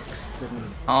the Lux, didn't.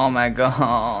 Oh my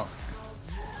god.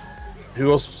 Who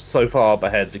was so far up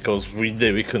ahead because we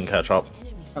knew we couldn't catch up?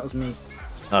 That was me.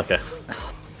 Okay.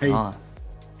 Hey, Ah.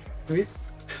 fair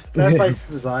play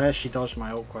to Desire, she dodged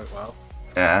my ult quite well.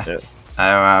 Yeah. Yeah.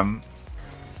 Oh,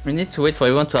 We need to wait for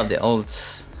everyone to have the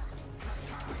ult.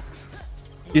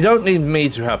 You don't need me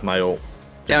to have my ult.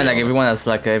 Yeah, I mean, like everyone has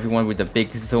like everyone with the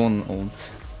big zone ult.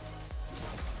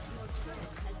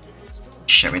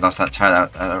 shit, we lost that turret.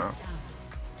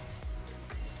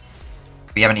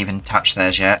 We haven't even touched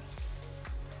theirs yet.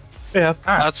 Yeah.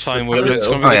 Ah, That's fine. Oh, It's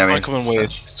gonna, yeah, it's gonna we- come in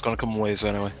waves. It's gonna come in waves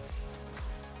anyway.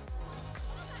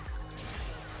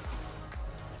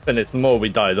 And it's the more we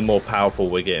die, the more powerful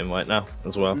we're getting right now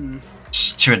as well.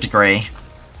 to a degree.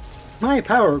 My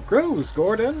power grows,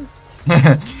 Gordon.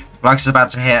 Lux is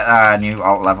about to hit a new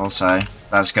ult level, so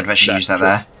that's good that she That's used that true.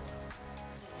 there.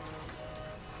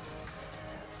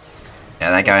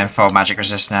 Yeah, they're going for magic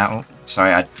resist now. Oh,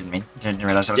 sorry, I didn't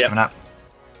realize that was Yep. coming up.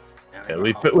 Yeah,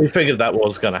 we figured that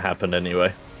was going to happen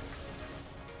anyway.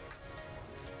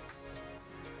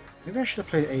 Maybe I should have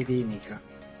played AD, Nika.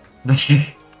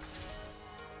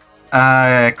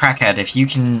 Crackhead, if you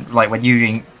can, like, when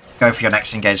you go for your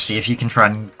next engage, see if you can try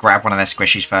and grab one of their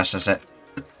squishies first, is it?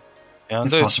 Yeah,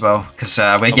 If possible, because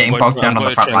we're getting bogged down on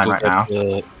the front line right now.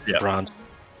 Yeah. Brand,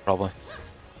 probably.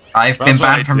 I've been That's what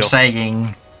banned I from feel.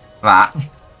 saying that.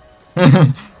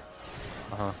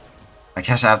 Uh-huh. I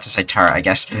guess I have to say turret, I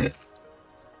guess.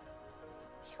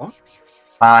 What?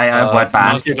 Word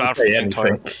ban. Must be bad for Say being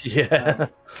tired. anything. Yeah.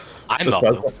 I'm Just not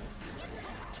buzz. though.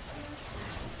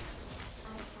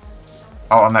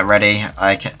 Ultimate ready.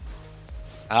 I can.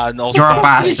 And also, You're a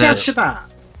How did you get bastard. to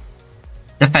that?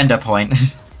 Defender point.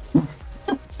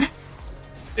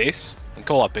 base and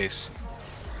call up base.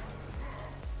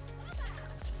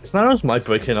 Is Naros mic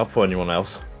breaking up for anyone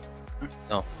else?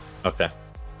 No. Okay.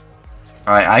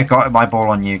 Alright, I got my ball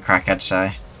on you, Crackhead, so.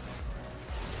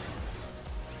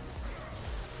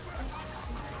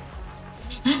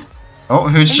 Oh,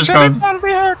 who's just gone?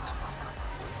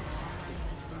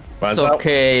 It's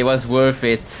okay, it was worth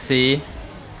it, see?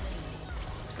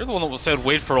 You're the one that said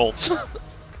wait for ults.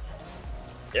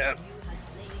 Yeah.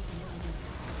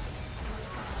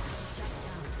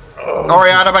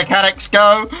 Oriana mechanics,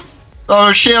 go!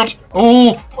 Oh, shield!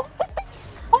 Oh!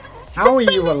 How are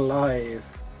you alive?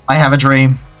 I have a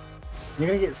dream. You're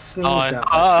gonna get sneezed I at.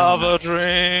 have by a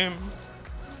dream.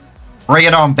 Bring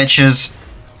it on, bitches.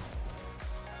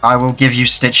 I will give you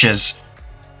stitches.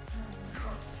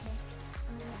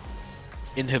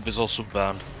 Inhib is also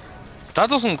banned. That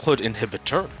doesn't include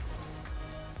inhibitor.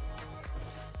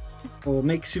 Or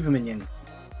make super minion.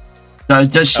 No,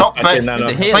 just stop I didn't know.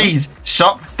 The heal. please,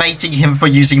 stop baiting him for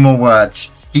using more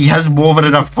words. He has more than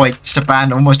enough points to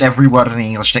ban almost every word in the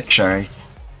English dictionary.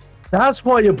 That's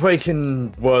why you're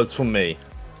breaking words from me.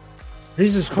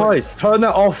 Jesus Christ, turn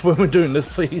that off when we're doing this,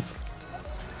 please.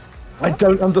 I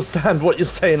don't understand what you're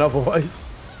saying otherwise.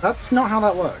 That's not how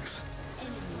that works.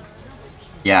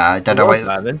 Yeah, I don't know Word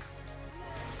what... banning.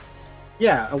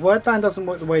 Yeah, a word ban doesn't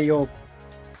work the way you're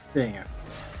doing it.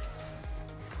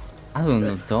 I don't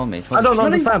know, damage. I don't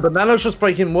understand, but Nano's just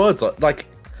breaking words. Like,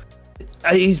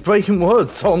 he's breaking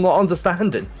words, so I'm not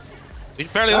understanding. We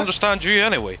barely That's- understand you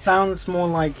anyway. Sounds more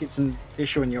like it's an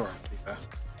issue in Europe, to be fair.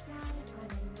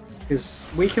 Because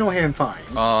we can all hear him fine.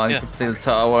 Oh, I need Yeah. to play the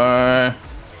tower.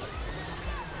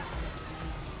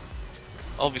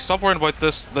 I'll be stop worrying about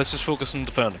this. Let's just focus on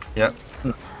defending. Yep.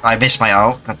 I missed my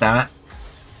ult, goddammit.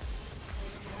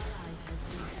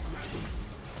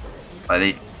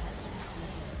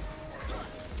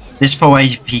 This full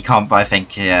AP comp, I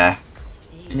think, yeah.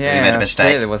 Yeah, made a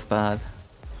mistake. It was bad.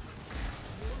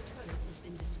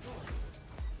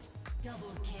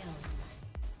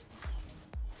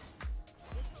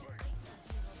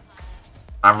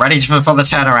 I'm ready for the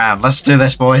turnaround. Let's do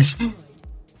this, boys.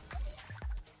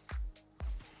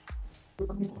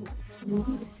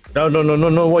 No, what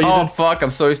are you Oh doing? fuck,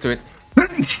 I'm so used to it.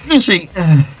 See,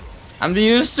 I'm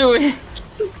used to it.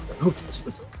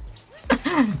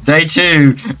 day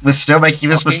 2, we're still making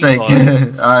this mistake.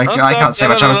 I can't say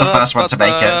much. I was the first one to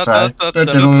make it, so.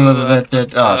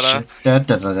 Oh shit.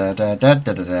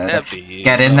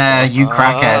 Get in there, you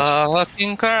crackhead.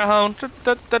 Fucking crown.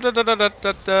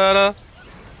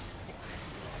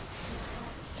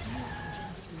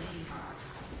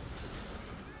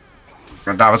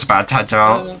 That was a bad time to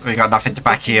ult. We got nothing to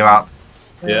back you up.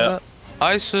 Yeah.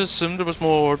 I assumed there was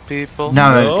more people.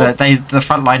 No, No. the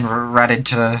front line ran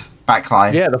into the back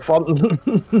line. Yeah, the front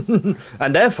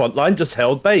and their front line just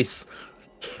held base.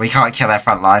 We can't kill their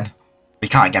front line. We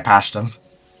can't get past them.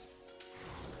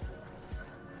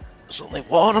 There's only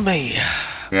one of me.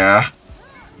 Yeah.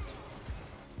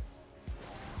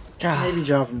 Maybe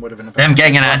Jarvan would have been a Them better.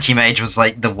 getting an anti-mage was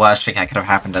like the worst thing that could have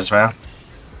happened as well.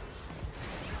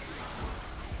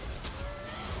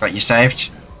 Got you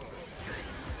saved.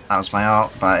 That was my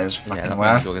ult, but it was Yeah, fucking not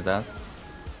worth. look at that.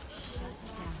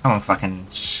 Come on, fucking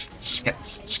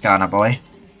Skarner boy.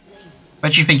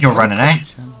 Where do you think you're running, eh?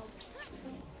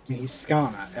 He's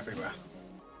Skarner everywhere.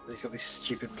 He's got these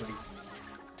stupid blue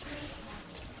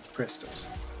crystals.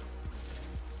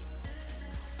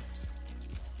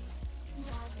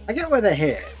 I get why they're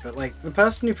here, but like the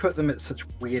person who put them at such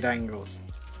weird angles.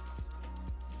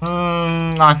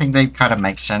 I think they kind of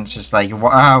make sense. It's like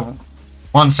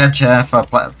one center for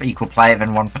equal play,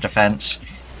 then one for defense.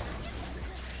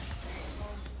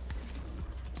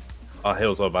 Our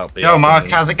heals are about to be Yo, up Mark,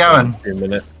 in how's it going? a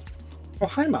minute. Oh,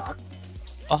 hi, Mark.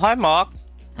 Oh, hi, Mark.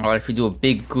 Or if we do a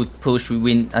big good push, we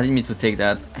win. I didn't mean to take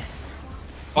that.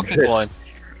 Fucking Yes. Klein.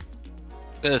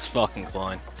 This fucking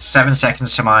Klein. 7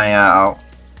 seconds to my ult.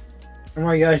 Come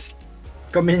on, guys.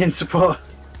 Got minion support.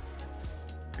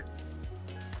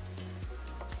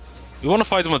 We want to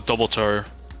fight them with double tower.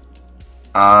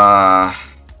 I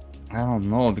don't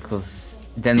know because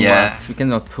then Yeah. what? We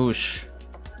cannot push.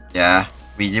 Yeah.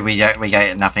 We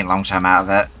get nothing long term out of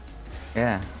it.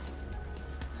 Yeah.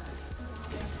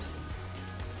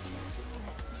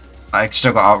 I've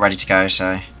still got ult ready to go,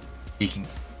 so you can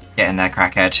get in there,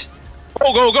 crackhead.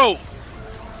 Go, go, go!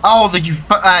 Oh, you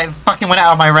fucking went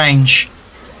out of my range.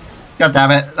 God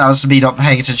damn it! That was me not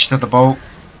paying attention to the ball.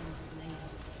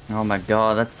 Oh my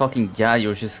god, that fucking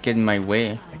Galio is just getting in my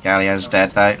way. Galio's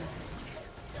dead though.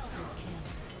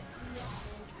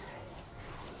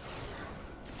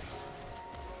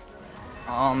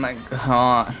 Oh my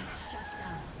god.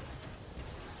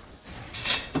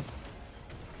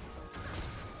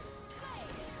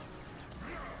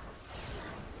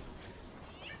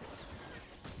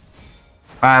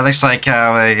 Looks like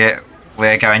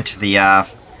we're going to the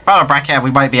final bracket.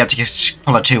 We might be able to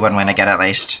pull a 2-1 win again at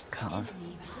least. God.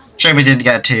 Shame we didn't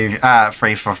get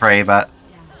 3 for free, but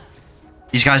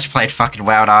these guys played fucking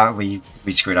well. Now we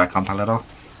screwed our comp a little.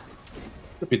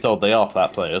 To be told they are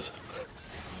flat players.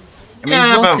 I mean, Yeah,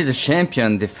 it's but- mostly the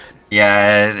champion.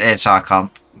 Yeah, it's our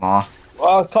comp more.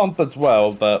 Well, comp as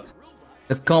well, but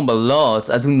The combo a lot.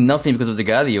 I do nothing because of the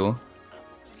Galio.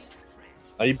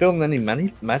 are you building any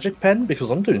magic pen? Because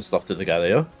I'm doing stuff to the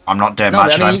Galio. I'm not doing No,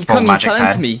 much. I mean, I'm you full come and magic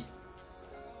silence pen. me.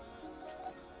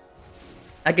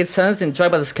 I get silenced and tried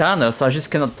by the scanner, so I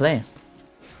just cannot play.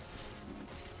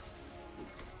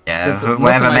 Yeah, Just- most of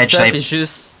whatever my mage stuff they. is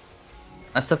just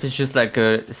my stuff is just like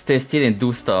stay still and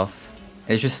do stuff.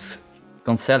 And just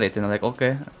cancel it, and I'm like,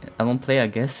 okay, I don't play, I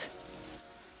guess.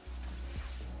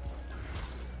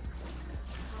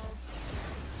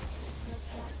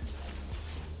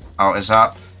 Oh, is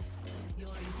up.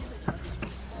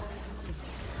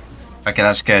 Okay,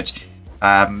 that's good.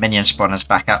 Minion spawners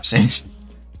back up soon.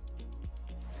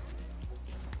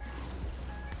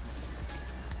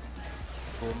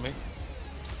 For me.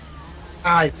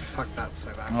 I fucked that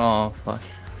so bad. Oh fuck.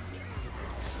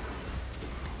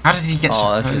 How did he get so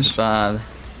Oh, that's close? just bad.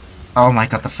 Oh my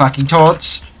god, the fucking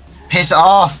taunts! Piss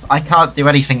off! I can't do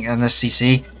anything in this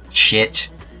CC. Shit.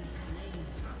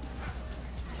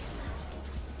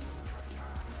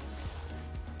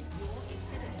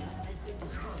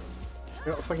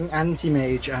 Got a fucking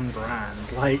anti-mage and brand.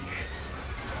 Like,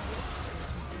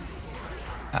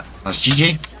 That's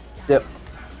GG. Yep.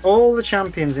 all the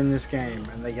champions in this game,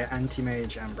 and they get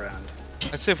anti-mage and brand.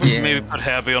 I'd say if we Yeah. maybe put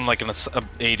Heavy on like an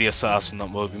AD assassin, that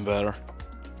would have been better.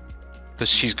 Because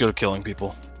she's good at killing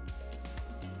people.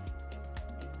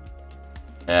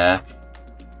 Yeah.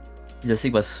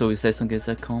 Jessic was so useless against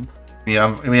that comp. We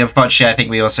unfortunately, I think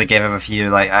we also gave him a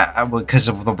few because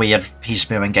of the weird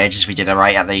piecemeal engages we did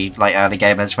right at the early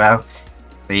game as well.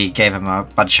 We gave him a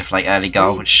bunch of early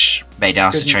goal, which made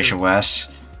our situation worse.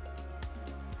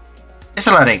 It's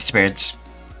a learning experience,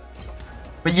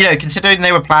 but considering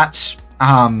they were Plats,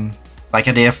 like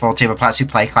a near full team of Plats who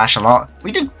play Clash a lot,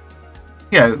 we did,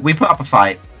 we put up a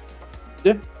fight.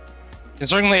 Yeah.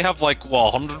 Considering they have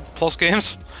 100+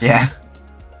 games. Yeah.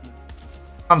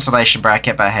 Consolation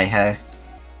bracket, but hey ho.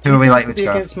 Who are we likely to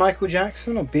go? Against Michael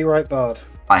Jackson or Be Right Bard?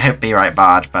 I hope Be Right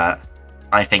Bard, but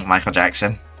I think Michael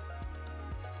Jackson.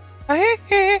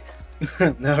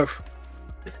 No.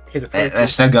 They're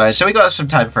still going, so we got some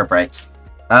time for a break.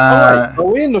 Alright, are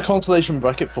we in the consolation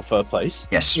bracket for third place?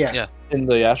 Yes. Yes. Yeah. In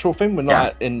the actual thing? We're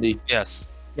not in the Yes.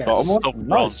 Yes. bottom one? Stop Nice.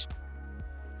 bronze.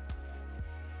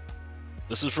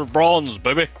 This is for bronze,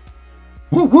 baby.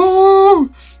 Woo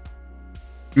woo!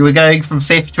 We were going from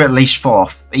 5th to at least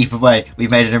 4th. Either way, we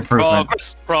made an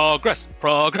improvement. Progress.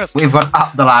 We've gone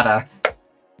up the ladder.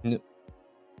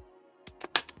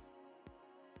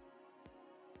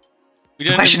 We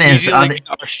didn't question is, immediately get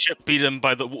our shit beaten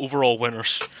by the overall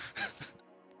winners.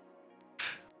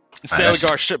 Instead, we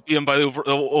got our shit beaten by the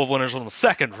overall winners on the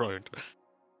second round.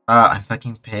 I'm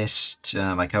fucking pissed.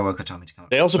 My coworker told me to come.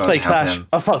 They also so play to help Clash. him.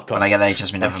 Oh, fuck. When I get there, he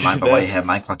tells me never mind. But while you're here,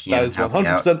 my clock you That and is help me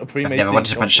out. 100% a pre-made I've never wanted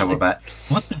to team, punch don't someone back.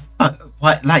 What the fuck?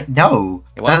 What? No.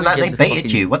 Why don't we They get the baited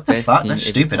fucking you. What the best fuck? team That's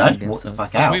every stupid. time I'd walk the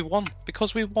against fuck us? out.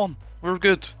 Because we won. We're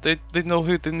good. They know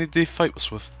who they need to fight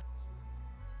us with.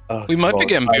 Oh, We might be God,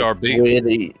 getting I BRB.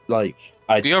 Really,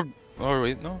 Oh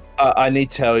wait, no. I need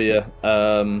to tell you,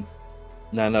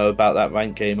 Nano, about that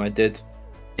rank game I did.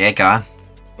 Yeah, go on.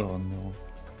 Oh no.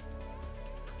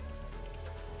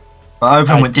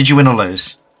 But did you win or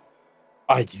lose?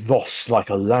 I lost like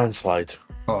a landslide.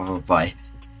 Oh boy.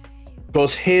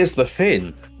 Because here's the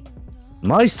thing.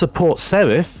 My support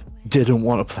Seraph didn't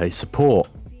want to play support.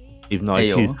 Even though I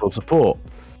Ayo. queued for support.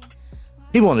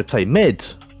 He wanted to play mid.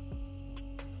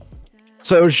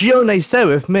 So it was Gione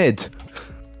Seraph mid.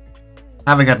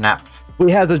 Have a good nap.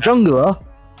 We had a jungler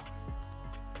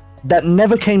that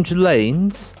never came to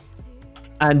lanes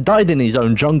and died in his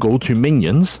own jungle to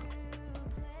minions.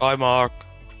 Bye, Mark.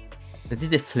 But did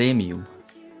they flame you?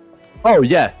 Oh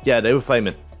yeah, they were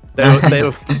flaming. They were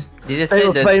Did they They say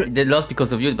were that flame- they lost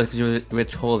because of you, because you were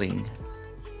trolling?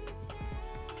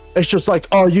 It's just like,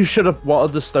 oh, you should have. What are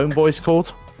the stone boys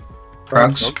called?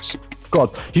 Drugs.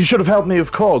 God, you should have helped me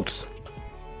with Krogs.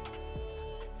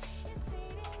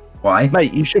 Why?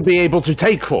 Mate, you should be able to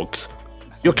take Krogs.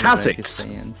 You're The rank Kha'Zix.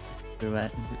 experience.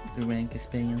 The rank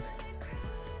experience.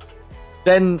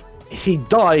 Then he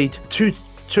died two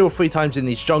or three times in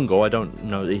his jungle. I don't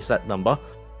know the exact number.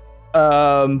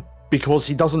 Because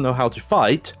he doesn't know how to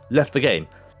fight. Left the game.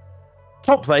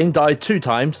 Top lane died 2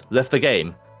 times. Left the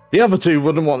game. The other 2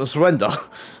 wouldn't want to surrender.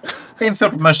 Game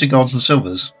filled with mostly golds and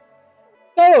silvers.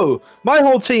 No, my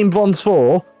whole team bronze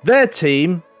 4. Their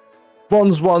team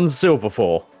bronze 1, silver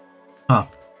 4. Huh.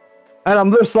 And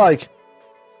I'm just like,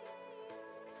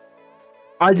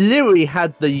 I literally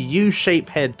had the U-shaped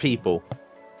head people,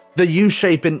 the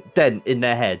U-shape dent in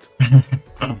their head.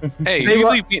 Hey, They you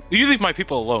were- leave my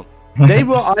people alone. They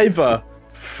were either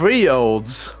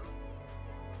 3-year-olds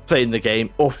playing the game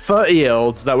or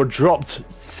 30-year-olds that were dropped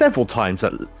several times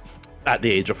at the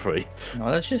age of 3.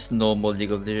 No, that's just normal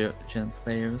League of Legends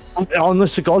players.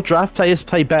 Honest to God, draft players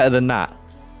play better than that.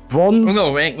 Bronze. Oh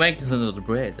no, rank is under the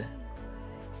bread.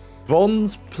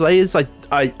 Bronze players, I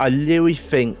literally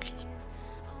think.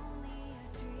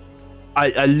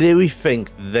 I literally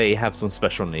think they have some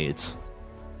special needs.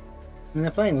 And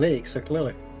they're playing League, so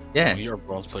clearly. Yeah. You're a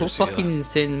bronze So player. so fucking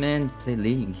insane, man. Play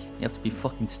League. You have to be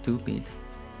fucking stupid.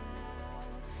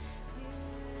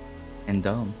 And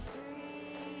dumb.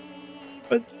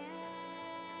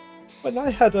 When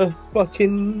I had a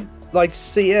fucking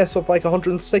CS of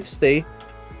 160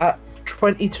 at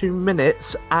 22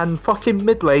 minutes and fucking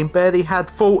mid lane barely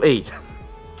had 40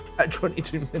 at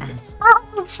 22 minutes.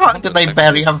 Fuck, did they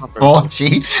barely have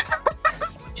 40? Just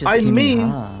I give me mean,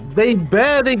 hard. they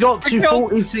barely got to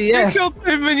 40 They CS. killed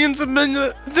 2 minions a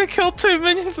minute. They killed 2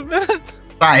 minions a minute.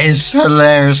 That is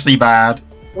hilariously bad.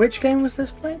 Which game was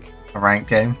this playing? A ranked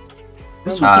game.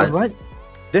 This was Uh, right.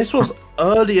 This was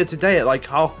earlier today at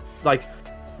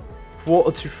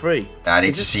quarter to 3. I need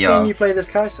Is to this see the game your. you played as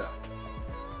Kai'Sa?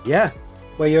 Yeah.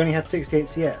 Where you only had 68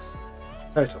 CS?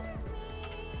 Total.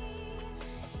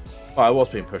 Well, I was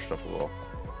being pushed up a lot.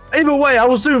 Either way, I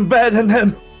was doing better than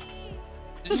them.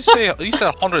 Did you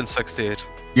said 168?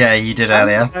 Yeah, you did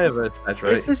earlier. I have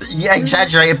exaggerated. Is this, Yeah,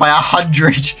 exaggerated by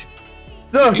 100.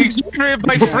 Look, You exaggerated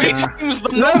by 3 times the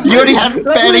No, number. You only had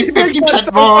Let barely me finish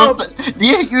 50% my more of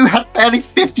thought. you had barely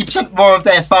 50% more of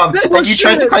their farm, That and was you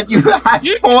tried to shit. claim you had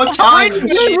You 4 got times!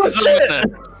 minions a Shit.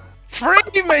 minute. 3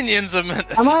 minions a minute.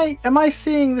 Am I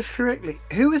seeing this correctly?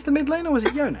 Who was the mid lane, or was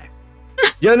it Yone?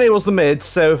 Yone was the mid,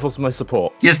 Seraph was my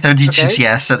support. He has 32 Okay.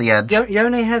 CS at the end.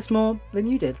 Yone has more than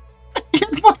you did. He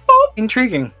had more farm.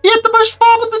 Intriguing. He had the most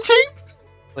farm of the team!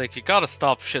 Like, you gotta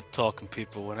stop shit talking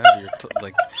people whenever you're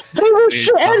like. They were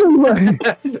shit anyway!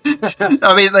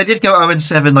 I mean, they did go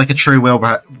 0-7 like a true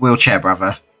wheelchair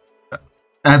brother.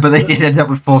 But they did end up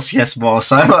with 4 CS more,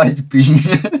 so I'd be...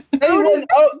 They went,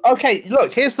 oh, okay,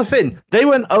 look, here's the thing. They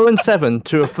went 0-7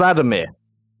 to a Vladimir.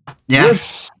 yeah.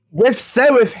 With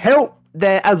Seraph help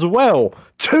there as well.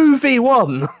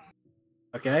 2v1.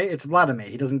 Okay, it's Vladimir.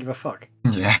 He doesn't give a fuck.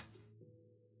 Yeah.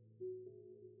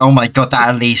 Oh my god,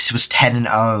 that Elise was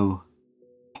 10-0.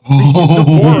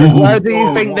 Where do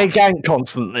you think they gank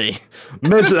constantly?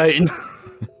 Mid lane.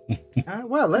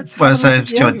 Well, let's. Well, have a so look at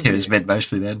it's the 2 and 2 overview. is mid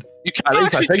mostly then. You can At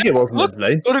least I actually think check. it was Look, mid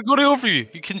lane. go to the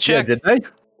overview. You can Yeah, check. did they?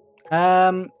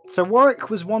 So Warwick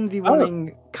was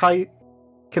 1v1ing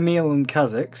Camille and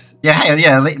Kha'Zix. Yeah, hang on,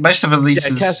 yeah, most of Yeah,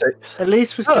 Elise's... Kha'Zix.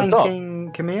 Elise was Oh, stop.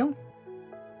 ganking Camille.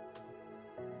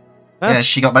 Yeah,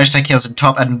 she got most of her kills in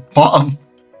top and bottom.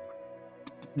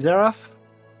 Xerath.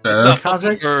 The Uh, fucking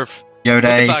Kha'Zix? curve. Yode, Look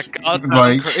at that goddamn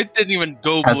like, curve. It didn't even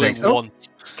go Kha'Zix. blue Oh. once.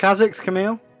 Kha'Zix,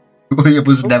 Camille. it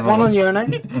was never... One on Yone. Yeah,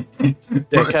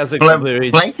 Kha'Zix was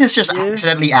blue. Blake has just Yeah.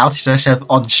 accidentally outed herself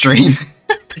on stream.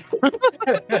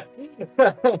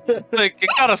 Like, you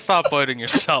gotta stop biting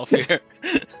yourself here.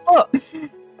 What?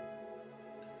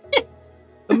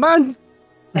 The man.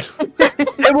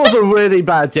 It was a really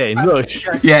bad game. Look,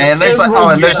 Yeah, it looks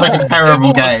like a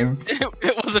terrible game.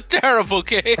 It was a terrible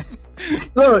game.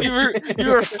 look. You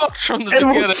were fucked from the It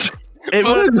beginning. was. It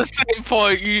But at the was. same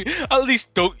point, you at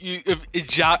least don't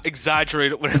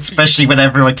exaggerate it when it's Especially when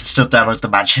everyone can still download the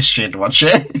match history and watch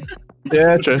it.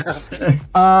 Yeah, true.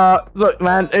 Look,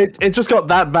 man, it just got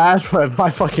that bad when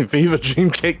my fucking fever dream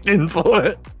kicked in for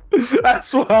it.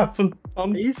 That's what happened. Are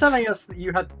you telling us that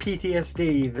you had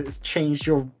PTSD that's changed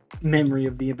your memory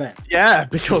of the event? Yeah,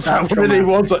 because Is that that really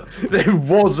traumatic? it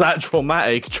was that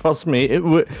traumatic. Trust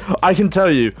me, I can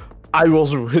tell you, I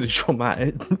was really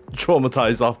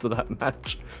traumatized after that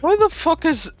match. Why the fuck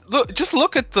is just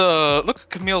look at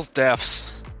Camille's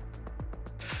deaths.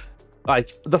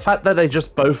 Like the fact that they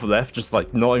just both left, just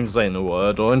like not even saying a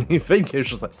word or anything. It was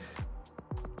just like,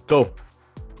 cool.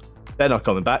 They're not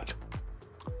coming back.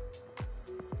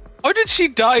 How did she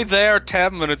die there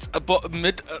 10 minutes above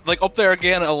like up there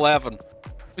again at 11?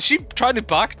 Was she trying to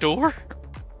backdoor?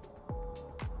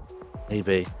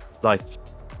 Maybe. Like,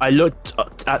 I looked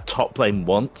at top lane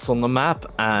once on the map,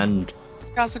 and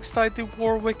Kazakhstan did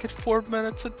Warwick at 4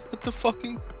 minutes at the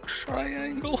fucking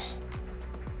triangle.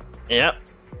 yep.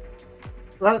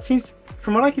 Well, that seems,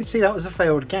 from what I can see, that was a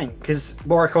failed gank because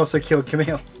Warwick also killed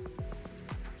Camille.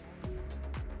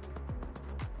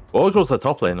 What was the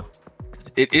top laner?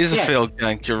 It is Yes. a failed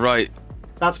gank, you're right.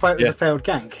 That's why it was Yeah. a failed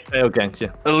gank. Fail gank,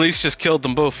 yeah. At least just killed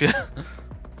them both, yeah.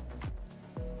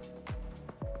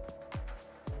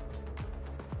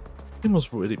 It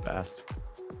was really bad.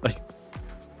 Like,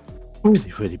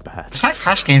 really, really bad. It's like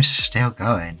Clash game's still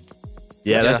going.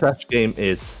 Yeah, Yeah. that Clash game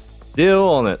is still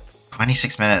on it.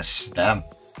 26 minutes. Damn.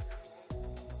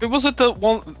 Was it the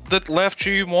one that left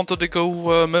you wanted to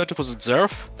go mid? Was it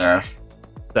Zerf? There.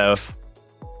 So,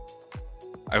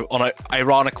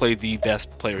 Ironically, the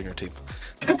best player in your team.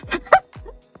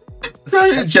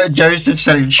 Joe's just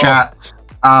said in chat,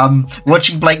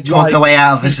 watching Blake talk Like- her way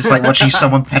out of this is like watching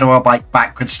someone pedal a bike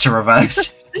backwards to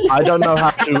reverse. I don't know how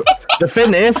to. The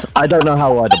thing is, I don't know how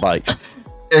to ride a bike.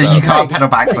 You can't pedal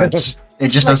backwards. It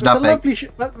just does That's a nothing.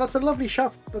 lovely that's a lovely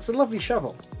shovel. That's a lovely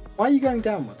shovel. Why are you going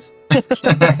downwards?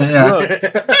 Yeah. Look,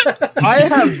 I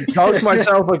have dug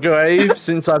myself a grave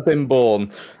since I've been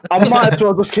born. I might as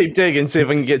well just keep digging, see if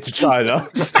I can get to China.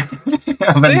 And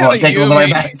then They what? had a Dig all the way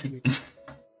Yumi.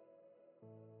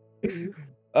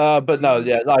 back. But no,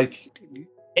 yeah, like,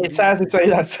 it's sad to say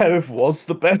that Seraph was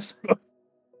the best.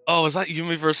 Oh, is that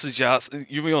Yumi versus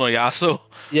Yumi on a Yasuo?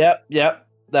 Yep,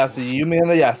 that's a Yumi and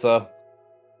a Yasuo.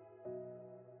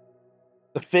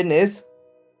 The thing is,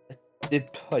 I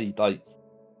did play, like,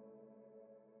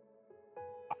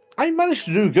 I managed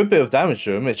to do a good bit of damage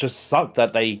to him. It just sucked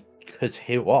that they could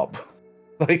heal up.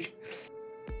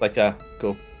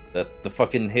 Cool. The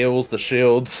fucking heals, the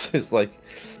shields, it's like,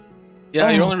 Yeah,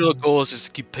 your Oh. only real goal is just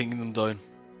to keep pinging them down.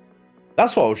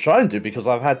 that's what I was trying to do because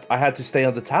I had to stay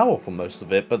on the tower for most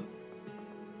of it, but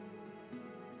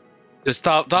Just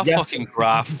that Yes. fucking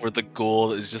graph where the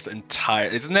goal is just entire.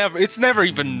 It's never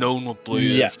even known what blue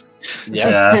Yeah. is.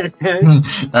 Yeah.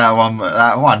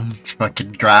 That one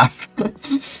fucking graph.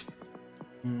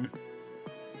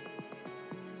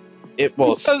 It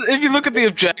was. If you look at the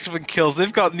objective and kills,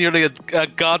 they've got nearly a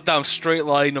goddamn straight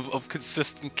line of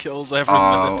consistent kills every minute.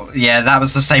 Oh, yeah, that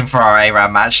was the same for our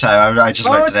A-Round match, though. I just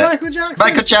Oh, looked it's at it.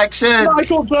 Michael Jackson!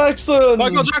 Michael Jackson! Michael Jackson!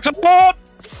 Michael Jackson, what?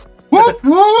 Whoop,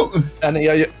 whoop! And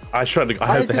I shredded. I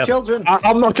Hide hope they the have. children!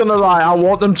 I'm not gonna lie. I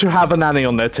want them to have a nanny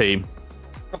on their team.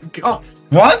 God.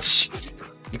 What?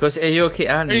 Because Aoki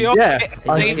Annie. Are you Yeah. okay?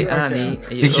 Aoki Annie.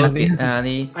 Aoki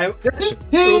Annie. I,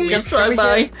 You'll be tried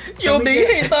by. You'll be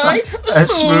hit by A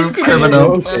smooth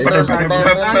criminal. Twisted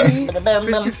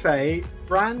Fate,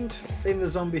 Brand in the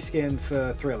zombie skin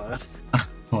for Thriller.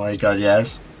 Oh my god,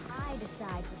 yes. I decide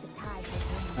what the tides will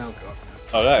bring. Oh god.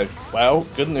 Okay. Well,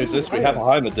 good news is we have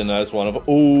Heimerdinger as one of.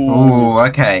 Ooh. Ooh,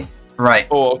 okay. Right.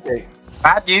 Oh, okay.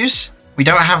 Bad news. We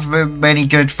don't have many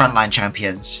good frontline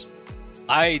champions.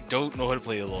 I don't know how to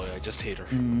play Aloy. I just hate her.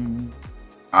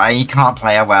 I can't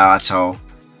play her well at all.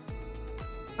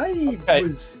 I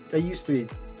used to be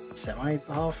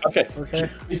semi-half. Okay. Okay.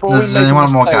 Before we Does make anyone a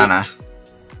more mistake- Morgana?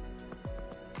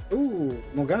 Ooh,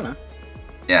 Morgana.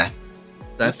 Yeah.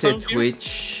 That's the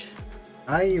Twitch.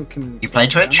 I can. You play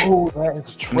Twitch? Ooh, that is I mean,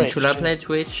 Twitch. should I play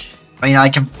Twitch? I mean, I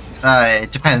can.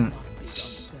 It depends.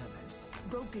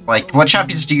 Like, what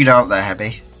champions do you know up there,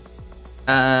 Heavy?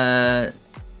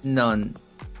 None.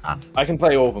 I can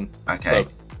play all of them. Okay. So,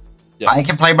 yeah. I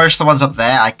can play most of the ones up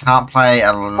there. I can't play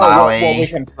Oh, what we Alawi.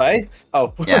 can play?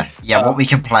 Oh. Yeah, what we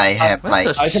can play here. Play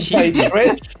What the I can play shit?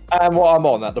 Twitch and what I'm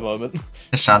on at the moment.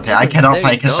 Cassante. I cannot There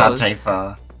play he goes. Cassante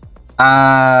for.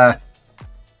 I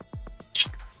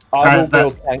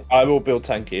will build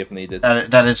tanky if needed.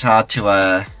 That is hard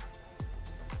to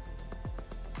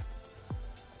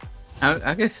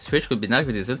I guess Twitch could be nice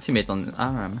with his ultimate on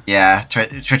Aram. Yeah,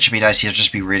 Twitch would be nice. He'll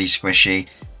just be really squishy.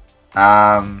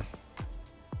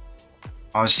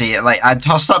 Obviously, like, I'm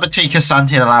tossed up between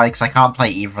Cassante and Alawi because I can't play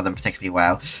either of them particularly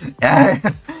well. Yeah.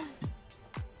 I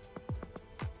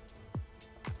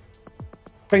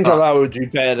think Alao would do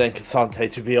better than Cassante,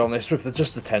 to be honest, with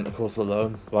just the tentacles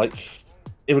alone. Like,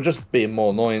 it would just be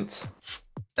more annoyance.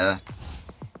 Conk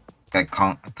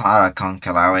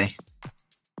Alawi.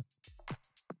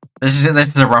 This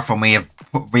is a rough one. We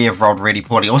have rolled really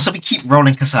poorly. Also, we keep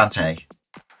rolling Cassante.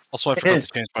 Also, I forgot to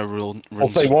change my rules.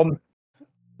 Also, they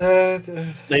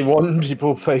won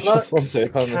people play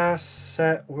Cassante, can't they?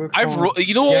 Cassette.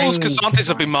 You know, all those Cassantes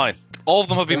have been mine. All of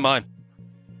them have been mine.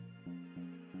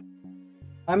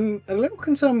 I'm a little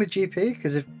concerned with GP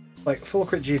because if like full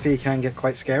crit GP can get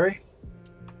quite scary.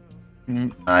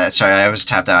 Sorry, I was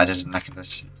tabbed out. I didn't look at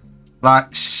this.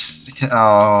 Lux.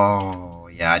 Oh,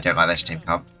 yeah, I don't like this team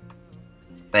comp.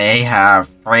 They have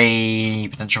 3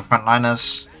 potential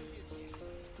frontliners.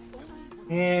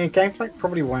 Yeah, Gangplank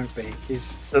probably won't be.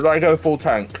 He's Did I go full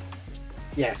tank?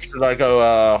 yes, Did I go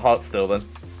Heartsteel then?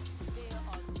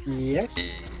 yes.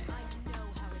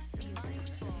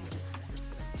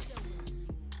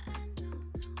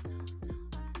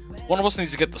 One of us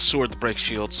needs to get the sword that breaks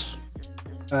shields.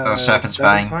 Serpent's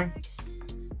Fang.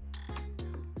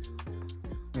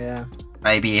 Yeah.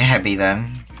 Maybe Heavy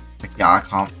then. But yeah, I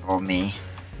can't for me.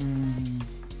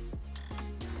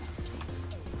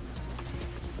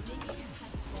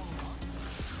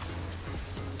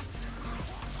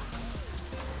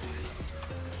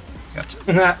 Good.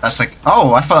 That's like.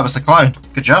 Oh, I thought that was the clone.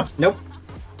 Good job. Nope.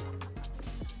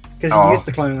 Because Oh, he used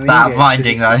the clone on the that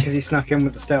binding, though. Because he snuck in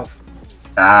with the stealth.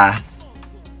 Ah.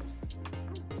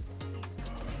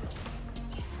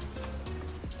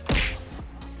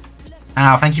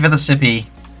 Ow, thank you for the sippy,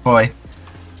 boy.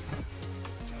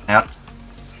 Yep.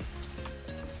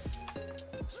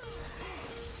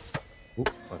 Okay,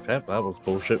 that was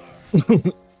bullshit.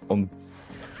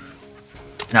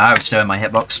 No, I was still in my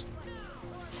hitbox.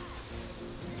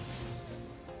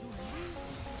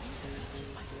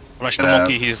 Rush the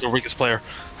monkey, he is the weakest player.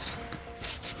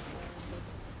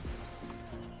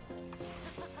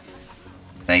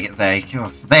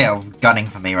 They are gunning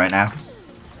for me right now.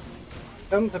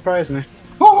 Doesn't surprise me.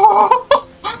 Do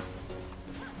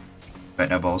it,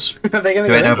 no balls. Are they gonna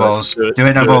Do it, no go? balls. Do it,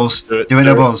 no balls. Do it,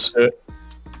 no balls.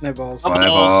 No balls. Oh, no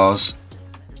balls.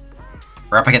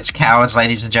 We're up against cowards,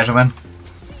 ladies and gentlemen.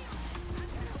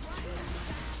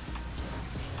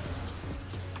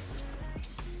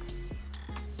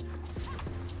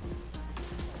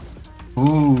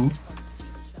 Ooh.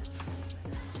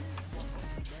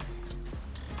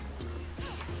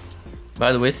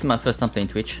 By the way, this is my first time playing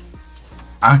Twitch.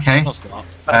 Okay. No, it's not.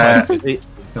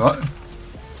 What?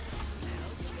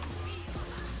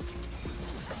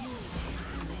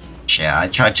 Shit, I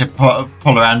tried to pull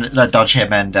around, dodge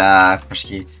him and push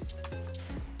Q.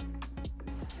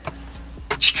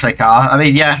 Click R. I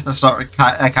mean, yeah, that's not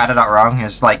kind of not wrong.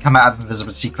 It's like come out of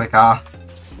invisibility, click R.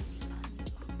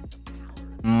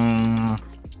 I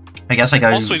guess I go.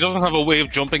 Also, he doesn't have a way of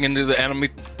jumping into the enemy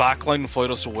backline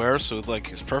without us aware, so like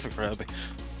it's perfect for Heavy.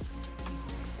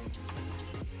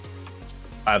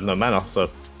 I have no mana, so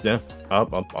yeah,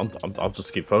 I'll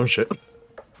just keep throwing shit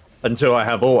until I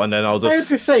have ult, and then I'll I was just.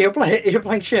 gonna say you're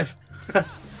playing Shiv.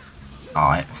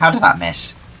 Alright, how did that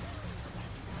miss?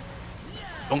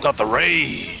 Don't got the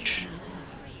rage.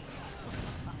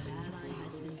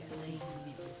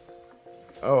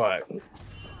 All right.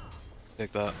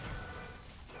 Take that.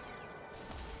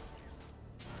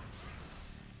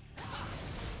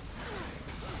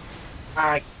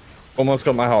 I almost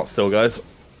got my heart still, guys.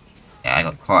 Yeah, I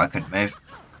got caught. I couldn't move.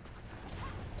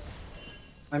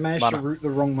 I managed Mana. to root the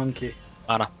wrong monkey.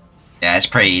 Anna. Yeah, it's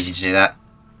pretty easy to do that.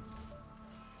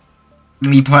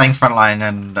 Me playing frontline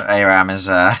and ARAM is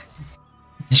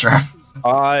rough.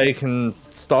 I can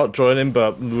start joining,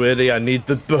 but really, I need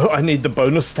the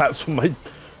bonus stats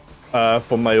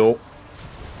from my ult.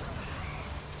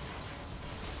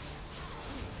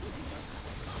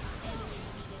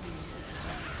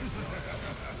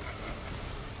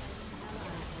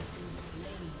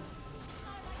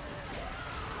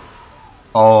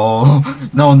 Oh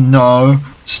no,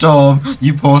 Storm,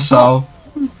 you poor soul.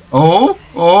 Oh,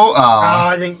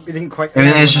 I didn't quite.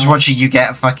 It was just watching you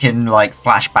get fucking like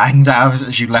flashbanged out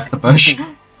as you left the bush.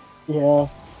 Yeah.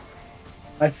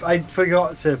 I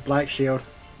forgot to Black Shield.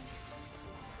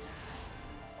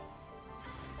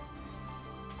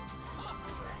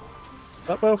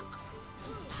 That well?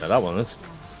 Yeah, that one is.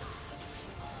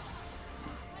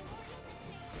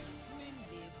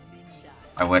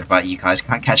 I worried about you guys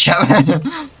can't catch up.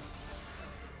 I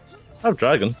have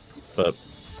dragon, but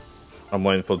I'm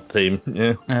waiting for the team.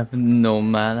 Yeah. I have no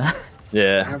mana.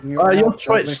 Yeah. Have you You're out,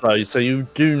 shortly? Twitch though, so you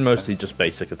do mostly just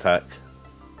basic attack.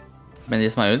 I mean,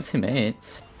 it's my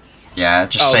ultimate. Yeah,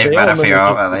 just Oh, save they mana all for your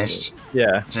ult know at least.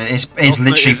 Yeah. It's Ultimate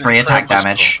literally is free attack incredible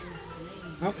damage.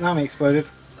 Oh, Nami exploded.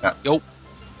 Yo.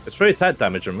 It's free attack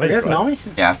damage and We rage, have right? Nami?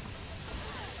 Yeah.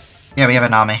 Yeah, we have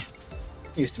an army.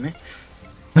 Used to me.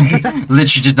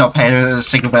 Literally did not pay a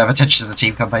single bit of attention to the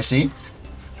team comp I see.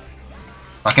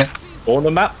 Fuck it. On the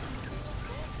map.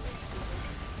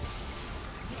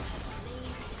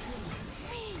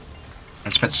 I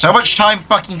spent so much time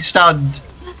fucking stunned.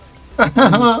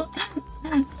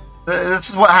 This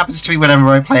is what happens to me whenever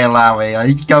I play Alawi.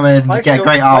 I go in, get a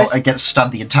great ult, and get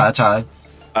stunned the entire time.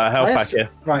 Health Why pack is- here.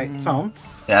 Right, Tom.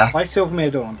 Yeah, Why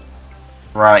Silvermere Dawn?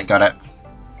 right, got it.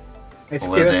 It's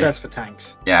Will do. QSS for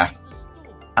tanks. Yeah.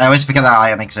 I always forget that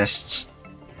item exists.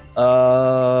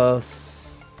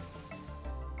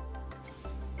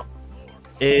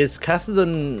 Is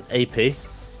Cassidon AP?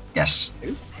 Yes,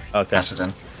 Okay.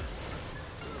 Macedon.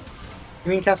 You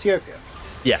mean Cassiopeia?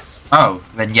 Yes. Oh,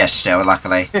 then yes, still,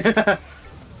 luckily.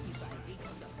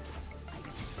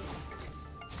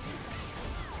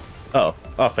 Oh,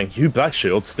 thank you, Black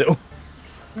Shield still.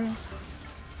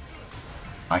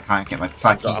 I can't get my I'm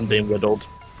fucking being whittled.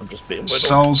 I'm just being whittled.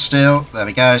 soul still. There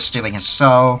we go, stealing his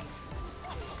soul.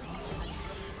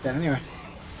 Yeah, anyway.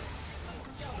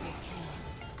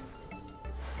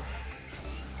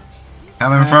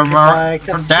 Coming from goodbye, from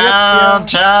Cassiopeia.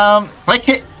 downtown. Click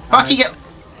it. Fucking it.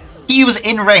 He was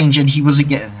in range and he wasn't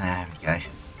getting. There we go.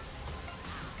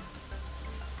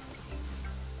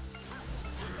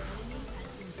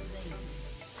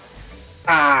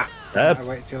 Ah! Yep. I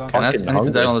waited too long. And that's Fucking I need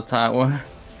to die hungry. on the tower.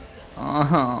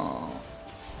 Oh.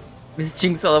 Miss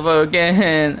Jinx all over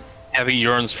again. Heavy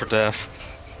yearns for death.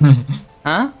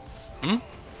 Huh?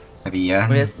 Maybe yeah.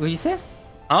 What you say?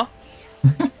 Huh?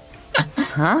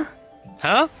 Huh?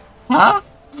 Huh? Huh?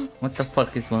 What the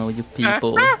fuck is wrong with you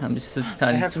people? I'm just a I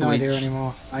tiny have no idea twitch.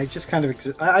 anymore. I just kind of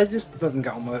exist. I just let them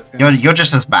get on with it. You're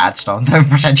just as bad, Storm. Don't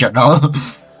pretend you're not.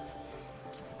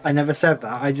 I never said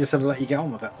that. I just said let you get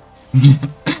on with it.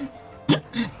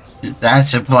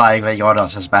 That's implying that you're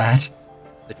not as bad.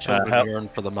 The children help. yearn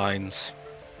for the mines.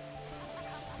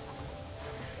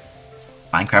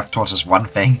 Minecraft taught us one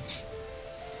thing.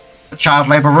 The child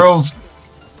labor rules.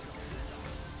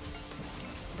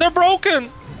 They're broken!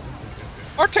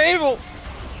 Our table!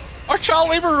 Our child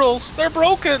labor rules! They're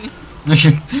broken!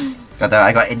 God damn,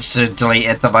 I got instant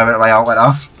deleted the moment my ult went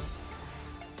off.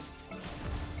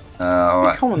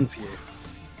 It's common for you.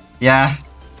 Yeah.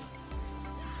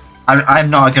 I'm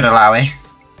not a good Alawi.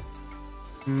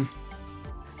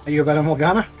 Are you a better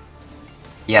Morgana?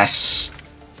 Yes.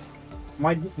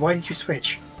 Why did you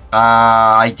switch?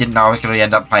 I didn't know I was going to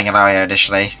end up playing Alawi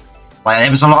initially. Like,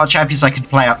 there was a lot of champions I could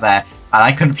play up there, and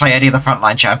I couldn't play any of the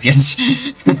frontline champions.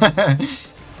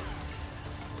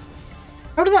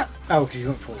 How did that? Oh, because you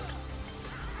went forward.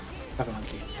 Have a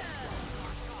monkey.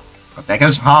 There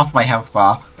goes half my health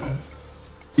bar.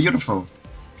 Beautiful.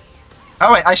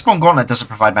 Oh wait, Iceborne Gauntlet doesn't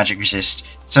provide magic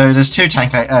resist, so there's 2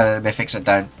 tank mythics that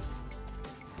don't.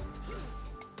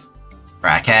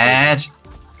 Racket!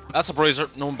 That's a brazier.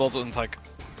 No one builds it in tank.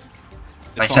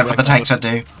 It's Except not for the tanks that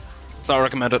recommended. do. It's not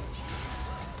recommended.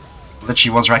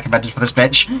 Literally was recommended for this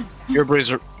bitch. You're a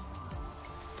brazier.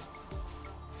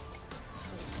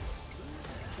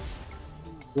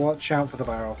 Watch out for the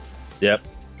barrel. Yep.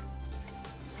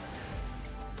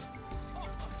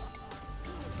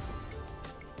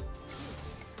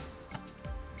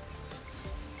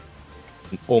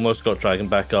 Almost got Dragon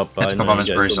back up. But Let's I put know on you his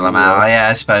guys bruiser, will I'm out. Oh, yeah,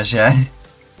 I suppose, yeah.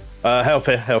 Health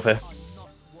here, health here.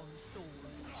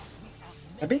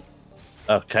 Maybe?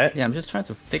 Okay. Yeah, I'm just trying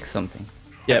to fix something.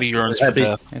 Yeah, Heavy yearns for heavy.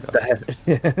 death. There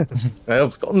you go.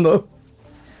 Health's gone though.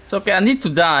 It's okay, I need to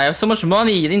die. I have so much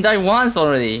money. I didn't die once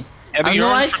already. I Heavy have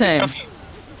no yearns for item.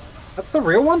 death. That's the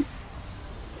real one?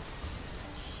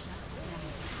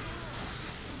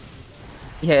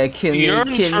 Yeah, kill me,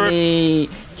 Yearns kill for- me,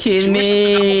 kill She wishes to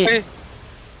me. get away.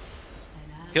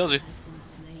 Kills you.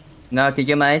 Now I can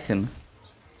get my item.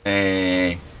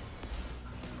 Hey.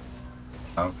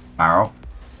 Oh, barrel.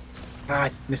 Ah,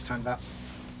 I mistimed that.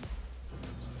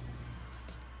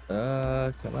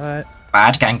 Come on.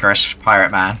 Bad Gangrous,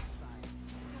 Pirate Man.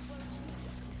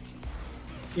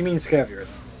 You mean Scavier?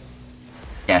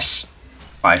 Yes.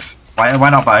 Both. Why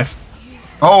not both?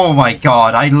 Oh my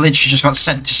god, I literally just got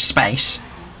sent to space.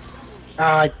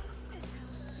 Ah,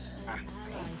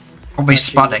 Probably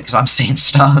spun it because I'm seeing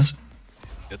stars.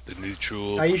 Get the new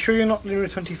tube. are you sure you're not Luna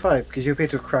 25? Because you appear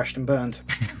to have crashed and burned.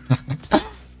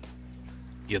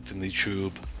 Get the new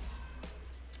tube.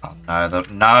 Oh no,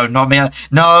 no, not me.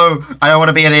 No! I don't want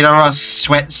to be in a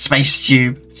sweat space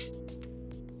tube.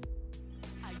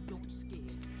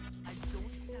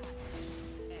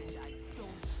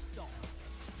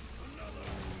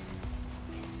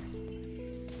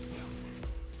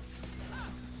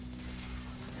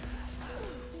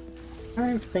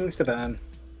 Time for things to burn.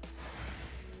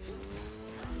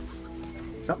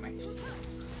 Something.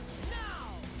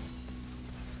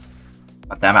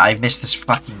 God damn it, I miss this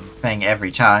fucking thing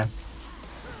every time.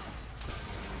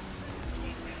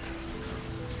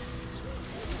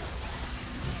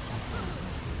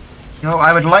 You know,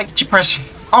 I would like to press...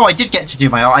 Oh, I did get to do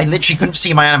my... I literally couldn't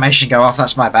see my animation go off,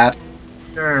 that's my bad.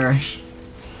 Urgh.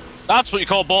 That's what you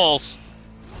call balls.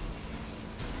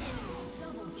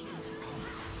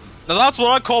 Now that's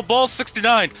what I call balls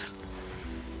 69.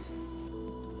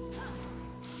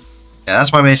 Yeah,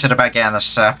 that's why we said about getting the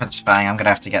Serpent's Fang. I'm gonna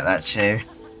have to get that too.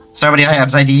 So many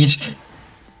items I need.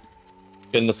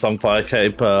 Getting the Sunfire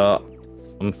Cape,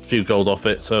 I'm a few gold off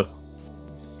it, so.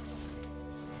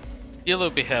 You'll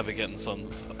be happy getting some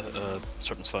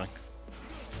Serpent's Fang.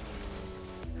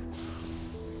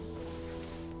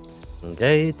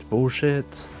 Gate, bullshit.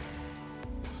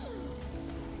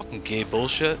 Fucking gay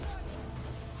bullshit.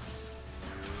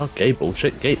 Okay,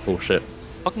 bullshit, gate bullshit.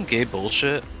 Fucking gay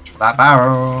bullshit. For that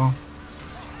barrel.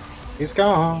 He's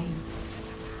gone.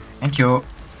 Thank you.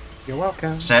 You're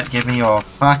welcome. Set, give me your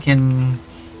fucking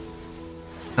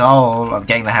soul. I'm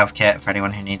getting the health kit for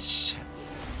anyone who needs.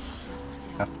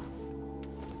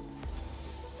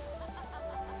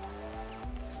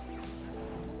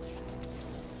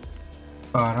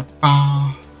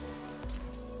 Ba-da-ba.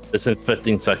 It's in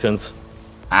 15 seconds.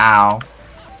 Ow.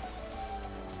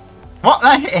 What?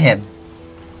 That hit him.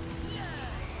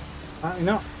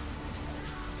 No.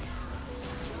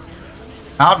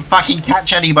 I can't fucking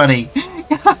catch anybody.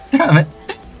 God damn it.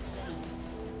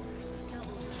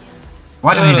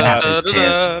 Why do we even have these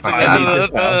tears? Fuck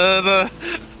it,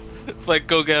 It's like,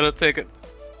 go get it, take it.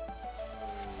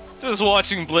 Just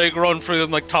watching Blake run through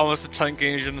them like Thomas the Tank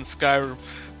Engine in Skyrim.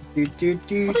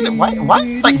 why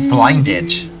like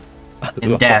blinded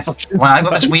in death? Well, I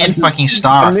got this weird fucking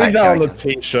star I need effect that on going a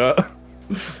t-shirt.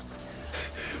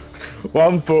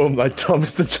 One form like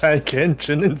Thomas the Tank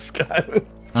Engine in Skyrim.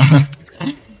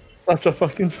 Such a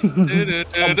fucking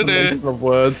combination of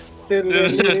words. I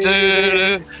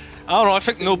don't know, I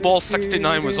think No Ball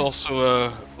 69 was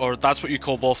also, or that's what you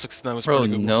call Ball 69 was Bro,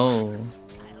 pretty good. no.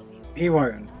 He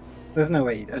won't. There's no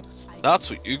way he does. That's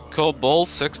what you call Ball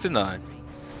 69.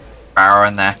 barrel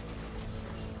in there.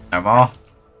 No more.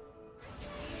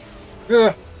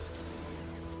 Ugh.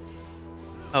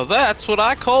 Now that's what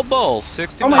I call Ball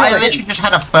 69. I literally just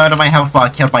had a third of my health bar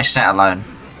killed by Set alone.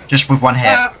 Just with one hit.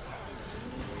 Ah,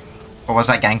 Or was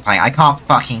that Gangplank? I can't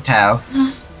fucking tell.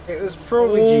 It was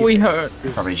probably. Oh, we GP. hurt.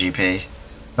 Probably GP.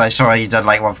 I saw you did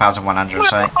like 1,100 or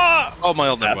so. Oh, my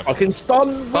ult never went. Fucking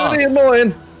stun, Fuck. really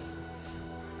annoying.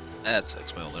 That's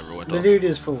 6 my ult never went The off. dude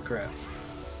is full crap.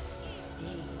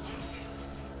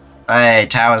 Hey,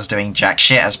 Tower's doing jack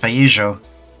shit as per usual.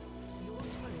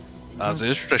 As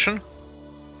is tradition.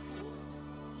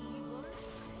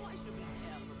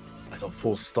 I got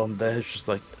full stun there. It's just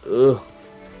like, ugh.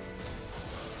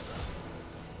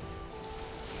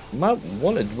 Might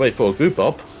wanted to wait for a group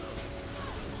up.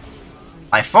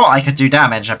 I thought I could do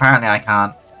damage, apparently I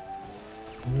can't.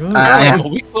 You're yeah. a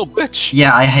weak little bitch.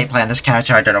 Yeah, I hate playing this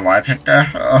character, I don't know why I picked her.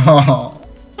 Oh.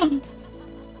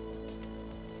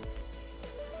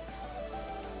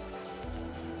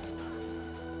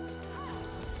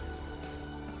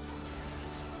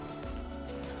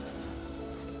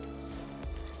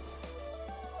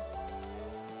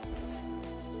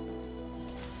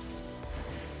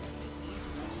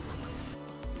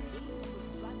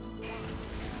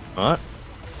 Alright.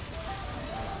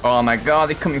 Oh my god,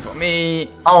 they're coming for me.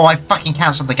 Oh, I fucking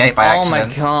cancelled the gate by Oh my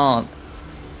accident. god.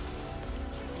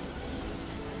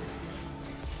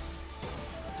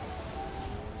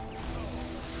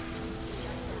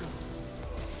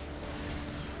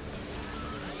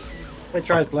 I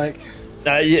tried Blake.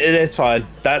 It's fine.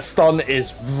 That stun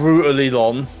is brutally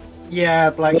long. Yeah,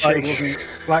 Black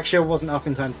Like- Shield wasn't up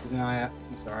in time to deny it.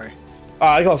 I'm sorry.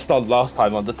 I got stunned last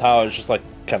time on the tower. It's just like,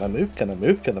 can I move? Can I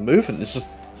move? Can I move? And it's just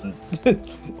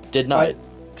did not. I-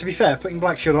 To be fair, putting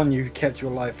Black Shield on you kept you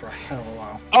alive for a hell of a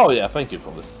while. Oh yeah, thank you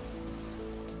for this.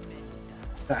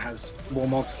 That has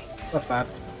Warmogs. That's bad.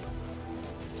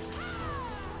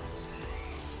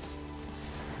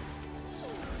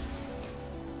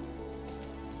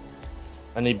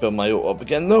 I need to build my ult up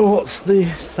again. No, what's the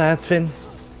sad thing?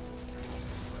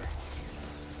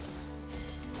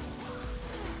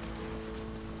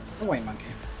 Oh wait, monkey.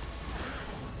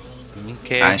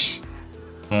 Okay. Nice.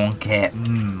 Monkey,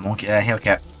 monkey, heal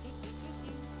cap.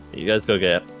 You guys go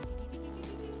get it.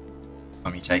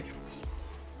 Let me take.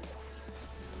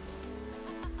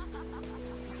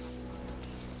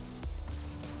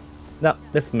 No,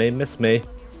 miss me, miss me.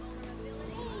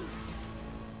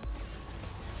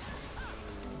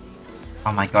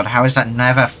 Oh my god, how is that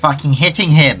never fucking hitting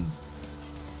him?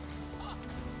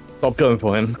 Stop going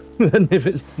for him. And if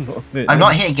it's not, I'm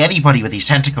not hitting anybody with these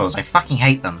tentacles, I fucking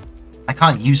hate them. I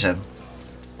can't use them.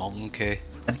 Okay.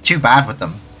 I'm too bad with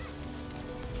them.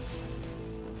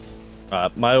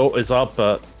 My ult is up,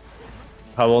 but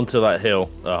hold on to that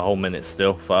hill a whole minute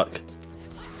still. Fuck.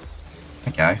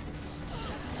 Okay.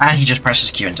 And he just presses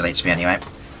Q and deletes me anyway.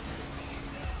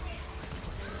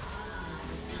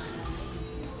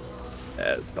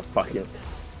 It's the fucking.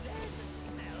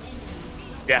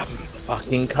 Yeah,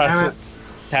 fucking Cass.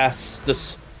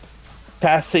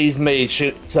 Cass sees me.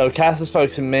 So Cass is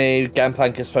focusing me.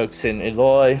 Gangplank is focusing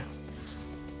Eloy.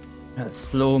 That's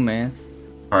slow, man.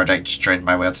 Project just drained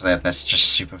my will to there. That's just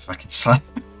super fucking slow.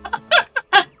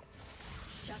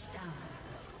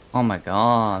 Oh my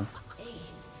god.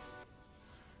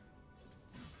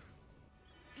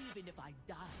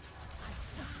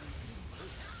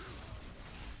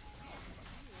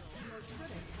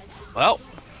 Well,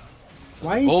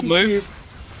 Why bold did move. you...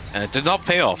 And it did not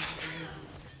pay off.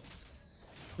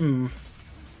 Hmm.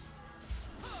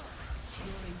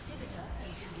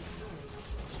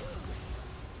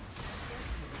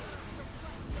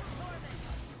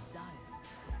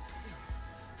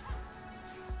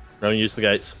 Don't use the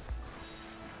gates.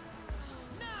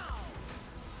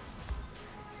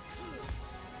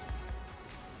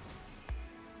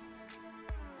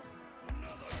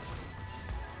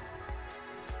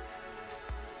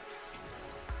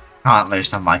 Can't lose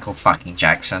to Michael fucking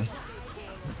Jackson.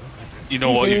 You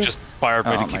know what? You just inspired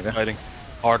me Oh to my keep God. fighting.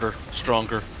 Harder,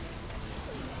 stronger.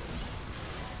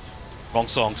 Wrong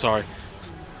song, sorry.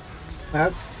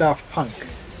 That's Daft Punk.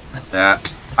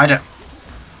 I don't.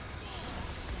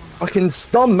 Fucking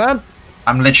stun, man.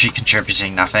 I'm literally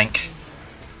contributing nothing.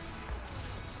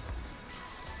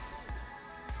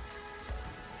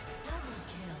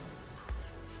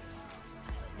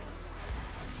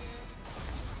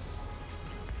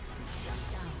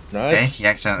 Okay, Nice. he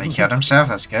accidentally killed himself,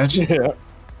 that's good. Yeah.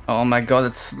 Oh my god,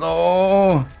 it's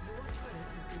slow.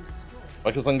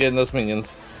 Focus on getting those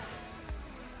minions.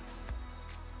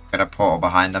 Got a portal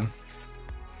behind them.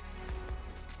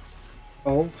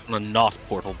 Oh, And a not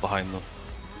portal behind them.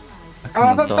 I oh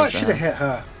cannot that dodge should have hit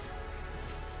her.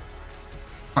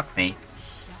 Fuck me.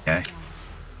 Okay.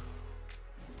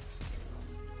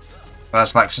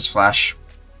 That's Lexus Flash.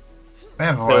 We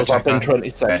have auto Fills up attack in on. 20 I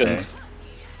do. seconds.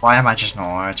 Why am I just not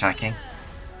auto attacking?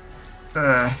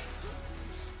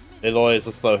 Eloy is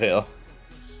a slow hitter.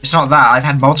 It's not that. I've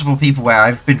had multiple people where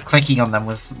I've been clicking on them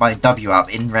with my W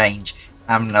up in range,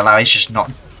 and Eloy's just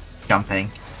not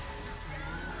jumping.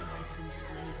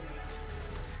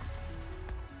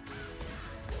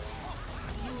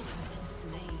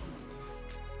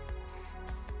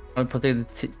 I'll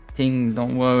protect the thing,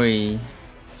 don't worry.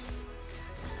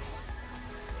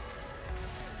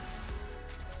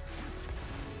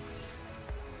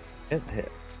 Hit,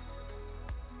 hit.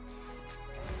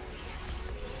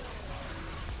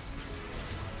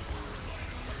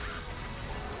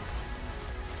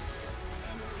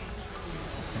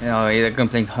 Yeah, the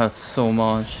gunplank hurts so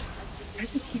much. How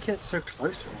did he get so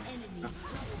close?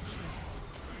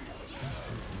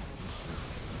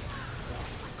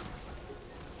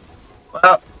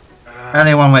 Well,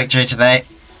 only one victory today.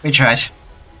 We tried.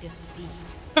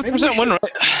 50% win rate.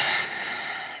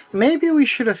 Maybe we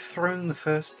should have thrown the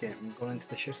first game and gone into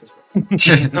the shitters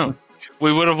bracket. No,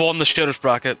 we would have won the shitters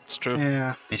bracket. It's true.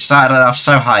 Yeah. We started off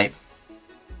so hype.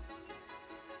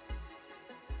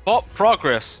 Oh,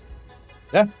 progress.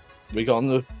 Yeah, we got on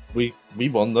the we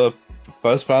won the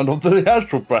first round of the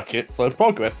Astral bracket, so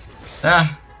progress.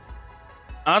 Yeah.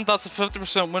 And that's a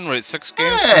 50% win rate. 6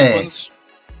 games, Hey! 10 wins.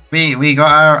 We got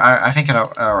our I think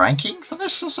a ranking for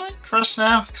this or something for us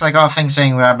now, because I got a thing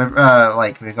saying we have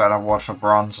like we got an award for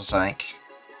bronze or something.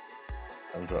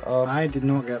 I did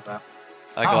not get that.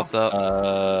 I got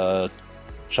that.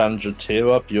 Challenger tier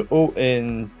up. You're all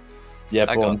in. Yeah,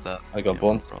 I bronze. got that. I got Yeah,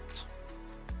 bronze.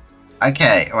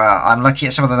 Okay, well I'm looking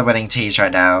at some of the winning teams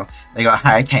right now. They got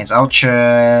Hurricanes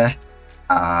Ultra,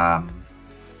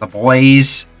 the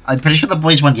boys. I'm pretty sure the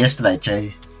boys won yesterday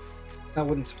too. That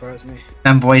wouldn't surprise me.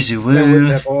 Femboy Go with Zuwu,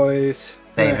 their boys.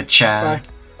 David Yeah, Chan.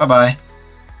 bye. Bye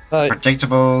bye. Hi.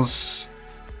 Predictables,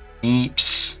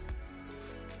 Eeps,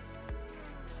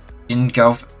 Din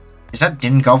Golf. Is that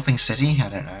Din Golfing City? I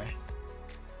don't know.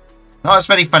 Not as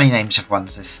many funny names of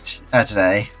ones this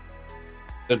today.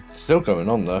 They're still going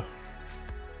on though.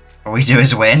 All we do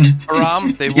is win.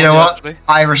 Haram, they You won know what? yesterday.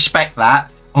 I respect that.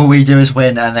 All we do is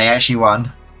win, and they actually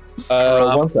won.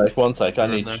 One sec. I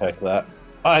need to check that.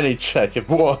 I need to check if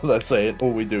what they're saying.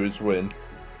 All we do is win.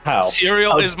 How?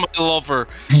 Cereal is my lover.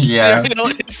 Yeah, Cereal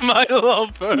is my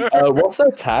lover. What's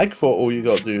their tag for all you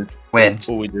gotta do? win.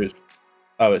 All we do is.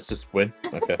 Oh, it's just win.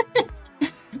 Okay.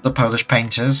 The Polish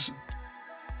painters.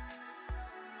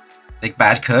 Big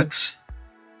bad cooks.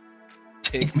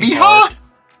 Take Me hard.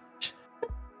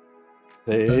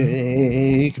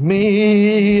 Take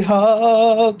me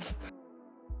hard.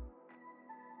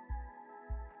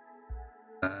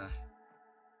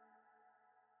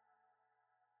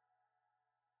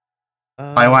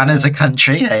 Taiwan is a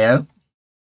country, heyo.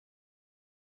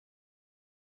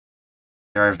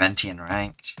 Euroventian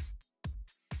ranked.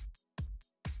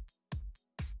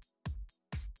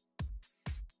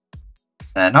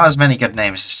 Not as many good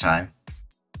names this time.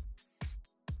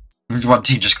 One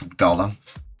team just called Golem.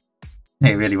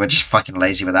 They really were just fucking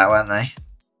lazy with that, weren't they?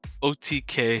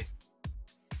 OTK.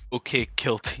 Okay,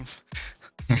 kill team.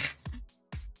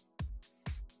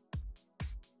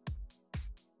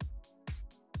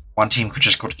 One team could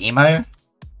just called Emo.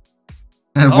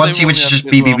 Oh, One they team won which is just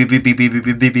yesterday B as B B B B B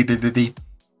B B B B B B.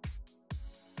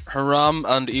 Haram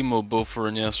and Emo both were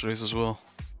in yesterday's as well.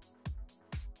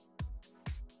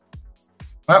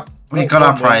 Well, we got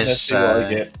our prize.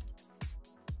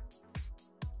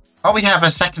 Oh, we have a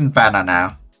second banner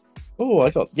now. Oh,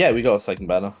 we got a second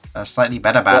banner. A slightly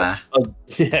better banner.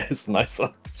 Yeah, it's nicer.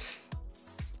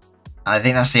 And I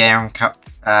think that's the Aeron Cup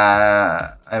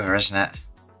over, isn't it?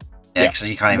 Yeah, because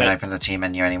you can't even open the team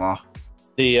menu anymore.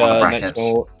 The On the next brackets.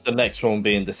 one, the next one will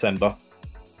be in December.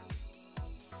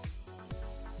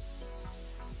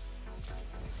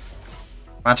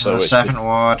 Match of So the it's- Serpent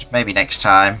Ward, maybe next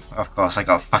time. Of course, I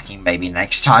got fucking maybe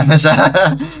next time as a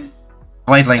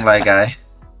Voidling logo.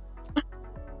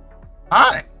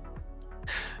 Hi.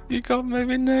 You got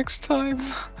maybe next time.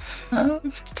 Uh,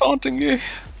 It's taunting you.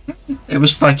 It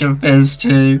was fucking Fizz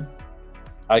too.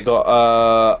 I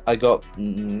got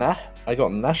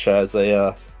Nasha as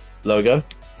a logo.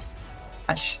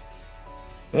 Nice.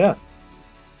 Yeah.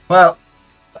 Well,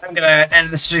 I'm gonna end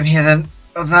the stream here then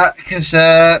on that because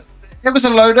it was a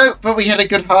low note, but we had a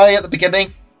good high at the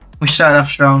beginning. We started off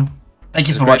strong. Thank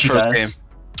you It's for a great watching, first guys. game.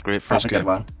 It's a great That was first a good game.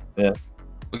 one.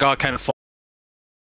 We got kind of